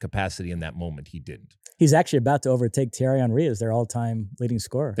in that capacity, in that moment, he didn't. He's actually about to overtake Thierry Henry as their all-time leading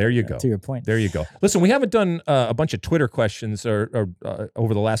scorer. There you go. To your point. There you go. Listen, we haven't done a bunch of Twitter questions or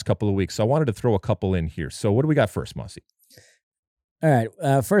over the last couple of weeks, so I wanted to throw a couple in here. So what do we got first, Mossy? All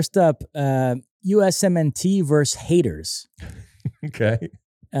right. First up, USMNT versus haters. Okay.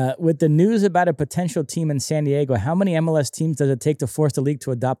 With the news about a potential team in San Diego, how many MLS teams does it take to force the league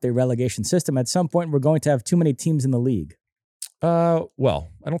to adopt a relegation system? At some point, we're going to have too many teams in the league. Well,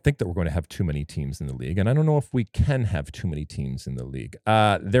 I don't think that we're going to have too many teams in the league, and I don't know if we can have too many teams in the league.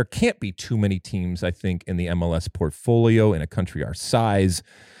 There can't be too many teams, I think, in the MLS portfolio in a country our size.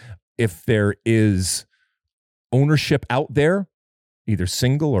 If there is ownership out there, either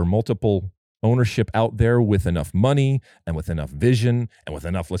single or multiple ownership out there with enough money and with enough vision and with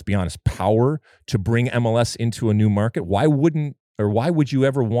enough, let's be honest, power to bring MLS into a new market, why would you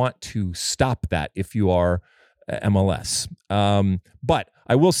ever want to stop that if you are MLS? But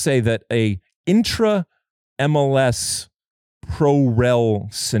I will say that a intra MLS pro rel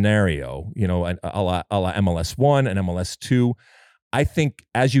scenario, a la MLS 1 and MLS 2, I think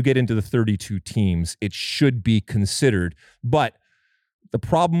as you get into the 32 teams, it should be considered. But the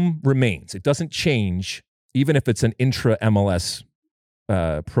problem remains. It doesn't change, even if it's an intra MLS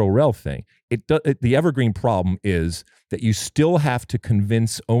pro rel thing. The evergreen problem is that you still have to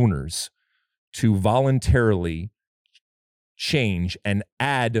convince owners to voluntarily change and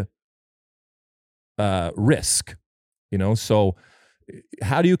add risk. So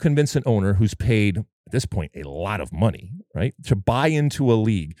how do you convince an owner who's paid, at this point, a lot of money, right, to buy into a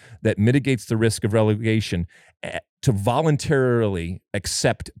league that mitigates the risk of relegation, to voluntarily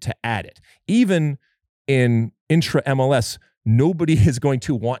accept to add it? Even in intra MLS, nobody is going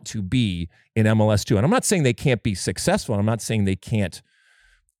to want to be in MLS 2. And I'm not saying they can't be successful. I'm not saying they can't,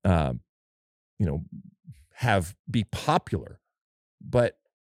 be popular. But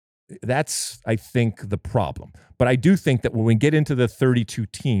that's, I think, the problem. But I do think that when we get into the 32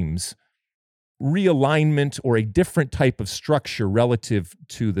 teams, realignment or a different type of structure relative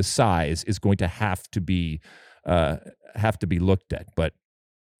to the size is going to have to be looked at. But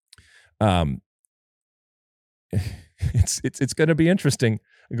it's going to be interesting.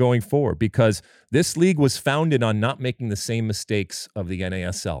 going forward, because this league was founded on not making the same mistakes of the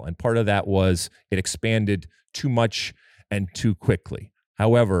NASL. And part of that was it expanded too much and too quickly.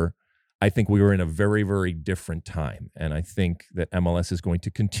 However, I think we were in a very, very different time. And I think that MLS is going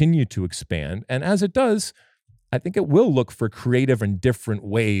to continue to expand. And as it does, I think it will look for creative and different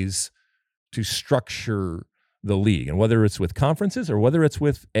ways to structure the league. And whether it's with conferences or whether it's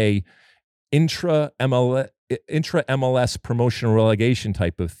with a intra-MLS promotional relegation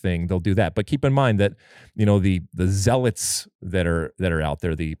type of thing, they'll do that. But keep in mind that, the zealots that are out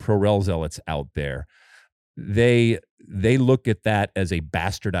there, the pro-rel zealots out there, they look at that as a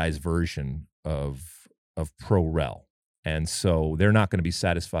bastardized version of pro-rel. And so they're not going to be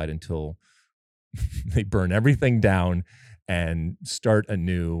satisfied until they burn everything down and start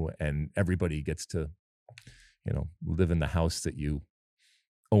anew, and everybody gets to, live in the house that you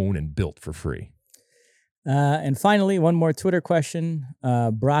own and built for free. And finally, one more Twitter question.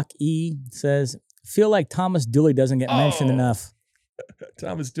 Brock E says, feel like Thomas Dooley doesn't get mentioned enough.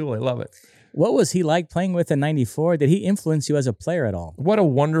 Thomas Dooley, love it. What was he like playing with in 94? Did he influence you as a player at all? What a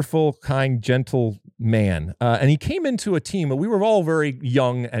wonderful, kind, gentle man. And he came into a team, we were all very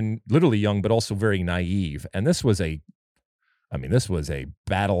young, and literally young, but also very naive. And this was a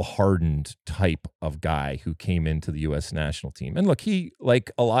battle-hardened type of guy who came into the U.S. national team. And look, he,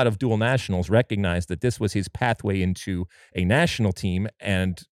 like a lot of dual nationals, recognized that this was his pathway into a national team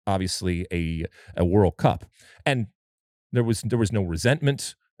and obviously a World Cup. And there was no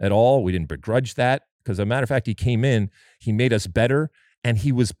resentment at all. We didn't begrudge that, because as a matter of fact, he came in, he made us better, and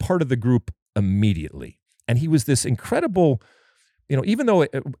he was part of the group immediately. And he was this incredible, even though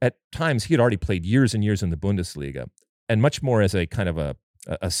at times he had already played years and years in the Bundesliga, and much more as a kind of a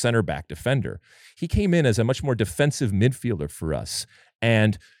center back defender, he came in as a much more defensive midfielder for us.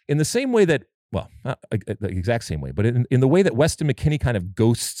 And in the same way that, well, not the exact same way, but in the way that Weston McKennie kind of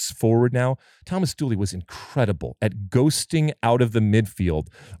ghosts forward now, Thomas Dooley was incredible at ghosting out of the midfield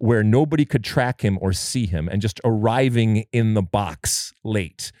where nobody could track him or see him, and just arriving in the box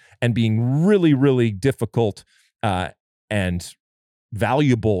late and being really, really difficult and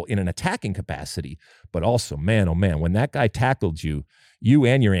valuable in an attacking capacity. But also, man, oh man, when that guy tackled you, you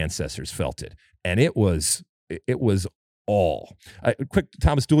and your ancestors felt it. And it was all. Quick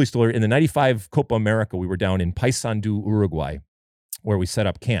Thomas Dooley story. In the 95 Copa America, we were down in Paysandú, Uruguay, where we set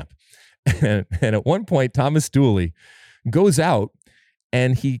up camp. And at one point, Thomas Dooley goes out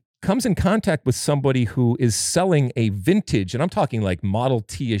and he comes in contact with somebody who is selling a vintage, and I'm talking like Model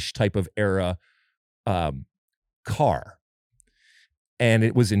T-ish type of era car. And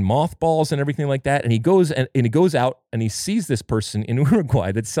it was in mothballs and everything like that. And he goes out and he sees this person in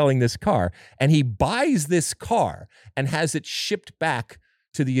Uruguay that's selling this car, and he buys this car and has it shipped back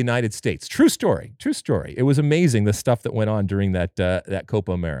to the United States. True story. It was amazing, the stuff that went on during that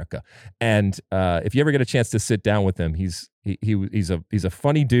Copa America. And if you ever get a chance to sit down with him, he's a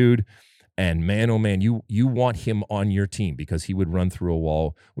funny dude. And man, oh man, you want him on your team, because he would run through a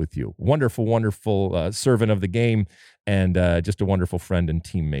wall with you. Wonderful, wonderful servant of the game, and just a wonderful friend and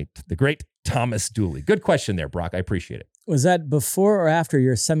teammate, the great Thomas Dooley. Good question there, Brock. I appreciate it. Was that before or after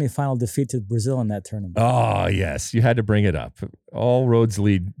your semifinal defeat to Brazil in that tournament? Oh, yes. You had to bring it up. All roads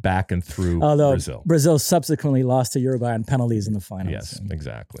lead back and through Brazil. Brazil subsequently lost to Uruguay on penalties in the finals. Yes,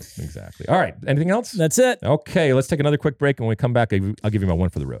 exactly. All right. Anything else? That's it. Okay, let's take another quick break. And when we come back, I'll give you my one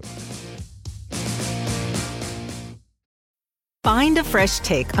for the road. Find a fresh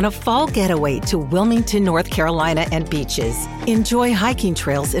take on a fall getaway to Wilmington, North Carolina and beaches. Enjoy hiking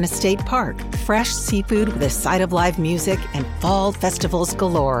trails in a state park, fresh seafood with a side of live music, and fall festivals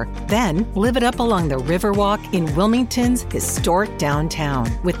galore. Then live it up along the Riverwalk in Wilmington's historic downtown.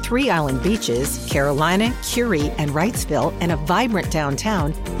 With 3 island beaches, Carolina, Curie, and Wrightsville, and a vibrant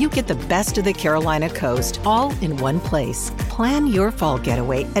downtown, you get the best of the Carolina coast all in one place. Plan your fall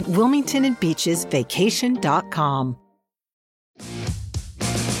getaway at WilmingtonandBeachesVacation.com.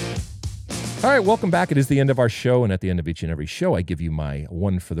 All right, welcome back. It is the end of our show, and at the end of each and every show, I give you my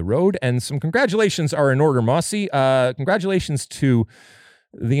one for the road. And some congratulations are in order, Mossy. Congratulations to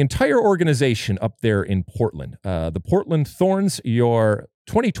the entire organization up there in Portland. The Portland Thorns, your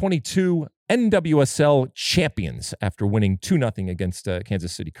 2022 NWSL champions after winning 2-0 against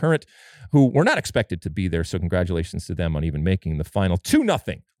Kansas City Current, who were not expected to be there. So congratulations to them on even making the final.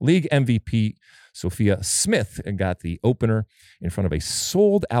 2-0. League MVP Sophia Smith got the opener in front of a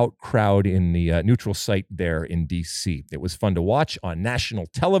sold-out crowd in the neutral site there in D.C. It was fun to watch on national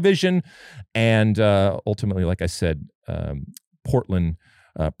television, and ultimately, like I said, Portland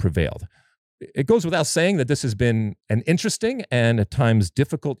prevailed. It goes without saying that this has been an interesting and at times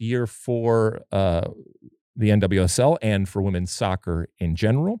difficult year for the NWSL and for women's soccer in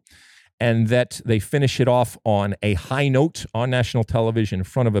general, and that they finish it off on a high note on national television in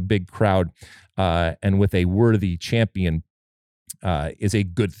front of a big crowd and with a worthy champion is a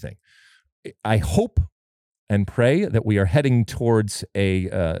good thing. I hope and pray that we are heading towards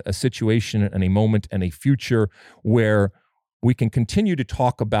a situation and a moment and a future where we can continue to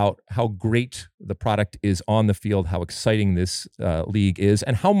talk about how great the product is on the field, how exciting this league is,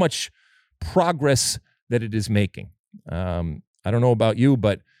 and how much progress that it is making. I don't know about you,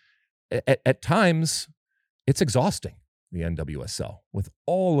 but at times it's exhausting, the NWSL, with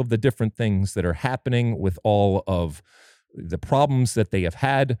all of the different things that are happening, with all of the problems that they have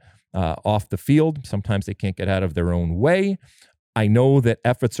had off the field. Sometimes they can't get out of their own way. I know that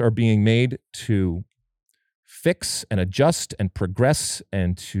efforts are being made to fix and adjust and progress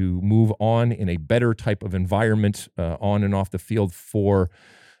and to move on in a better type of environment on and off the field for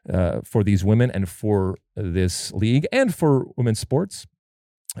these women and for this league and for women's sports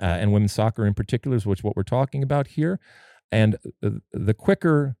and women's soccer in particular, which is what we're talking about here. And the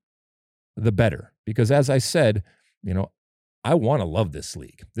quicker, the better. Because as I said, I want to love this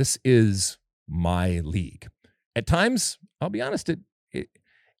league. This is my league. At times, I'll be honest,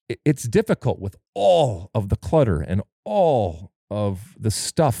 it's difficult with all of the clutter and all of the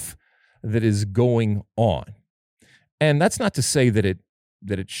stuff that is going on. And that's not to say that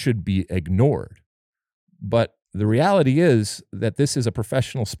it should be ignored. But the reality is that this is a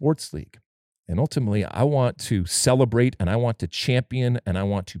professional sports league. And ultimately, I want to celebrate and I want to champion and I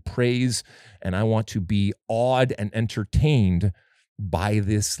want to praise and I want to be awed and entertained by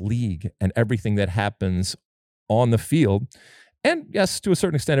this league and everything that happens on the field. And yes, to a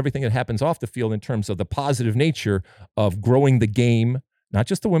certain extent, everything that happens off the field in terms of the positive nature of growing the game, not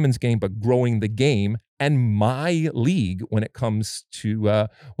just the women's game, but growing the game and my league when it comes to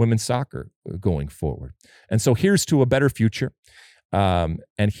women's soccer going forward. And so here's to a better future. And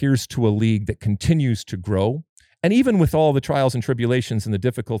here's to a league that continues to grow. And even with all the trials and tribulations and the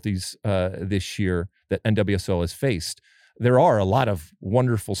difficulties this year that NWSL has faced, there are a lot of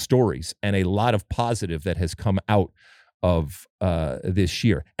wonderful stories and a lot of positive that has come out of this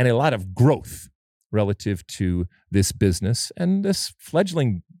year and a lot of growth relative to this business and this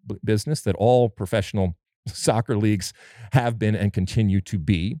fledgling business that all professional soccer leagues have been and continue to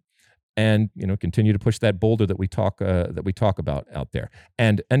be. And continue to push that boulder that we talk about out there.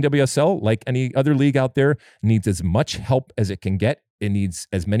 And NWSL, like any other league out there, needs as much help as it can get. It needs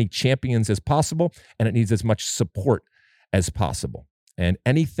as many champions as possible, and it needs as much support as possible. And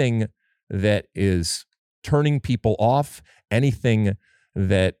anything that is turning people off, anything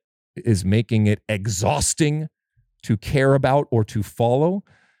that is making it exhausting to care about or to follow,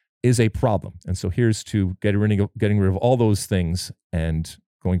 is a problem. And so here's to getting rid of all those things and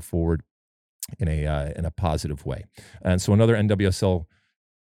going forward in a positive way. And so another NWSL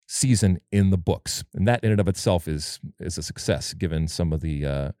season in the books. And that in and of itself is a success, given some of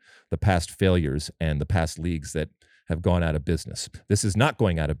the past failures and the past leagues that have gone out of business. This is not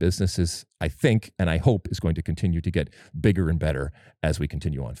going out of business, is, I think, and I hope, is going to continue to get bigger and better as we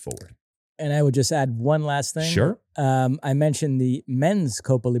continue on forward. And I would just add one last thing. Sure. I mentioned the men's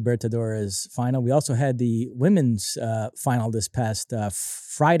Copa Libertadores final. We also had the women's final this past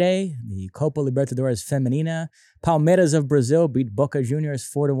Friday, the Copa Libertadores Femenina. Palmeiras of Brazil beat Boca Juniors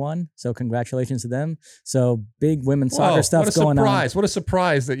 4-1. So congratulations to them. So big women's soccer stuff going on. What a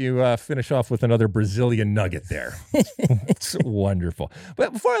surprise that you finish off with another Brazilian nugget there. It's wonderful.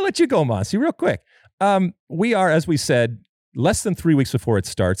 But before I let you go, Messi, real quick, we are, as we said, less than 3 weeks before it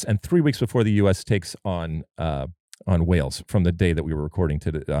starts and 3 weeks before the U.S. takes on Wales from the day that we were recording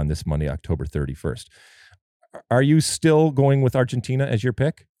on this Monday, October 31st. Are you still going with Argentina as your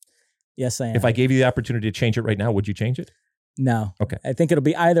pick? Yes, I am. If I gave you the opportunity to change it right now, would you change it? No. Okay. I think it'll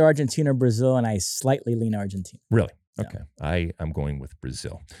be either Argentina or Brazil, and I slightly lean Argentina. Really? Yeah. Okay. I am going with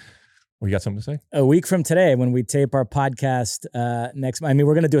Brazil. Well, you got something to say? A week from today, when we tape our podcast next, I mean,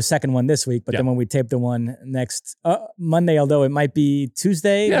 we're going to do a second one this week, but then when we tape the one next Monday, although it might be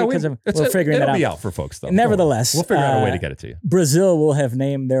Tuesday, because we're figuring that out. It'll be out for folks, though. Nevertheless, we'll figure out a way to get it to you. Brazil will have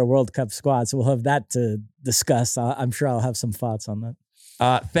named their World Cup squad, so we'll have that to discuss. I'm sure I'll have some thoughts on that.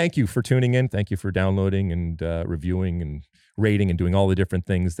 Thank you for tuning in. Thank you for downloading and reviewing and rating and doing all the different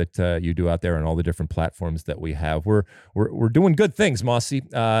things that you do out there on all the different platforms that we have. We're doing good things, Messi,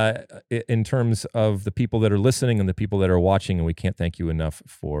 in terms of the people that are listening and the people that are watching, and we can't thank you enough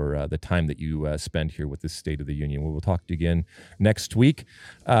for the time that you spend here with this State of the Union. We will talk to you again next week.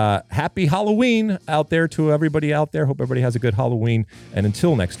 Happy Halloween out there to everybody out there. Hope everybody has a good Halloween. And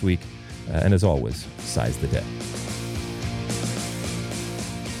until next week, and as always, size the day.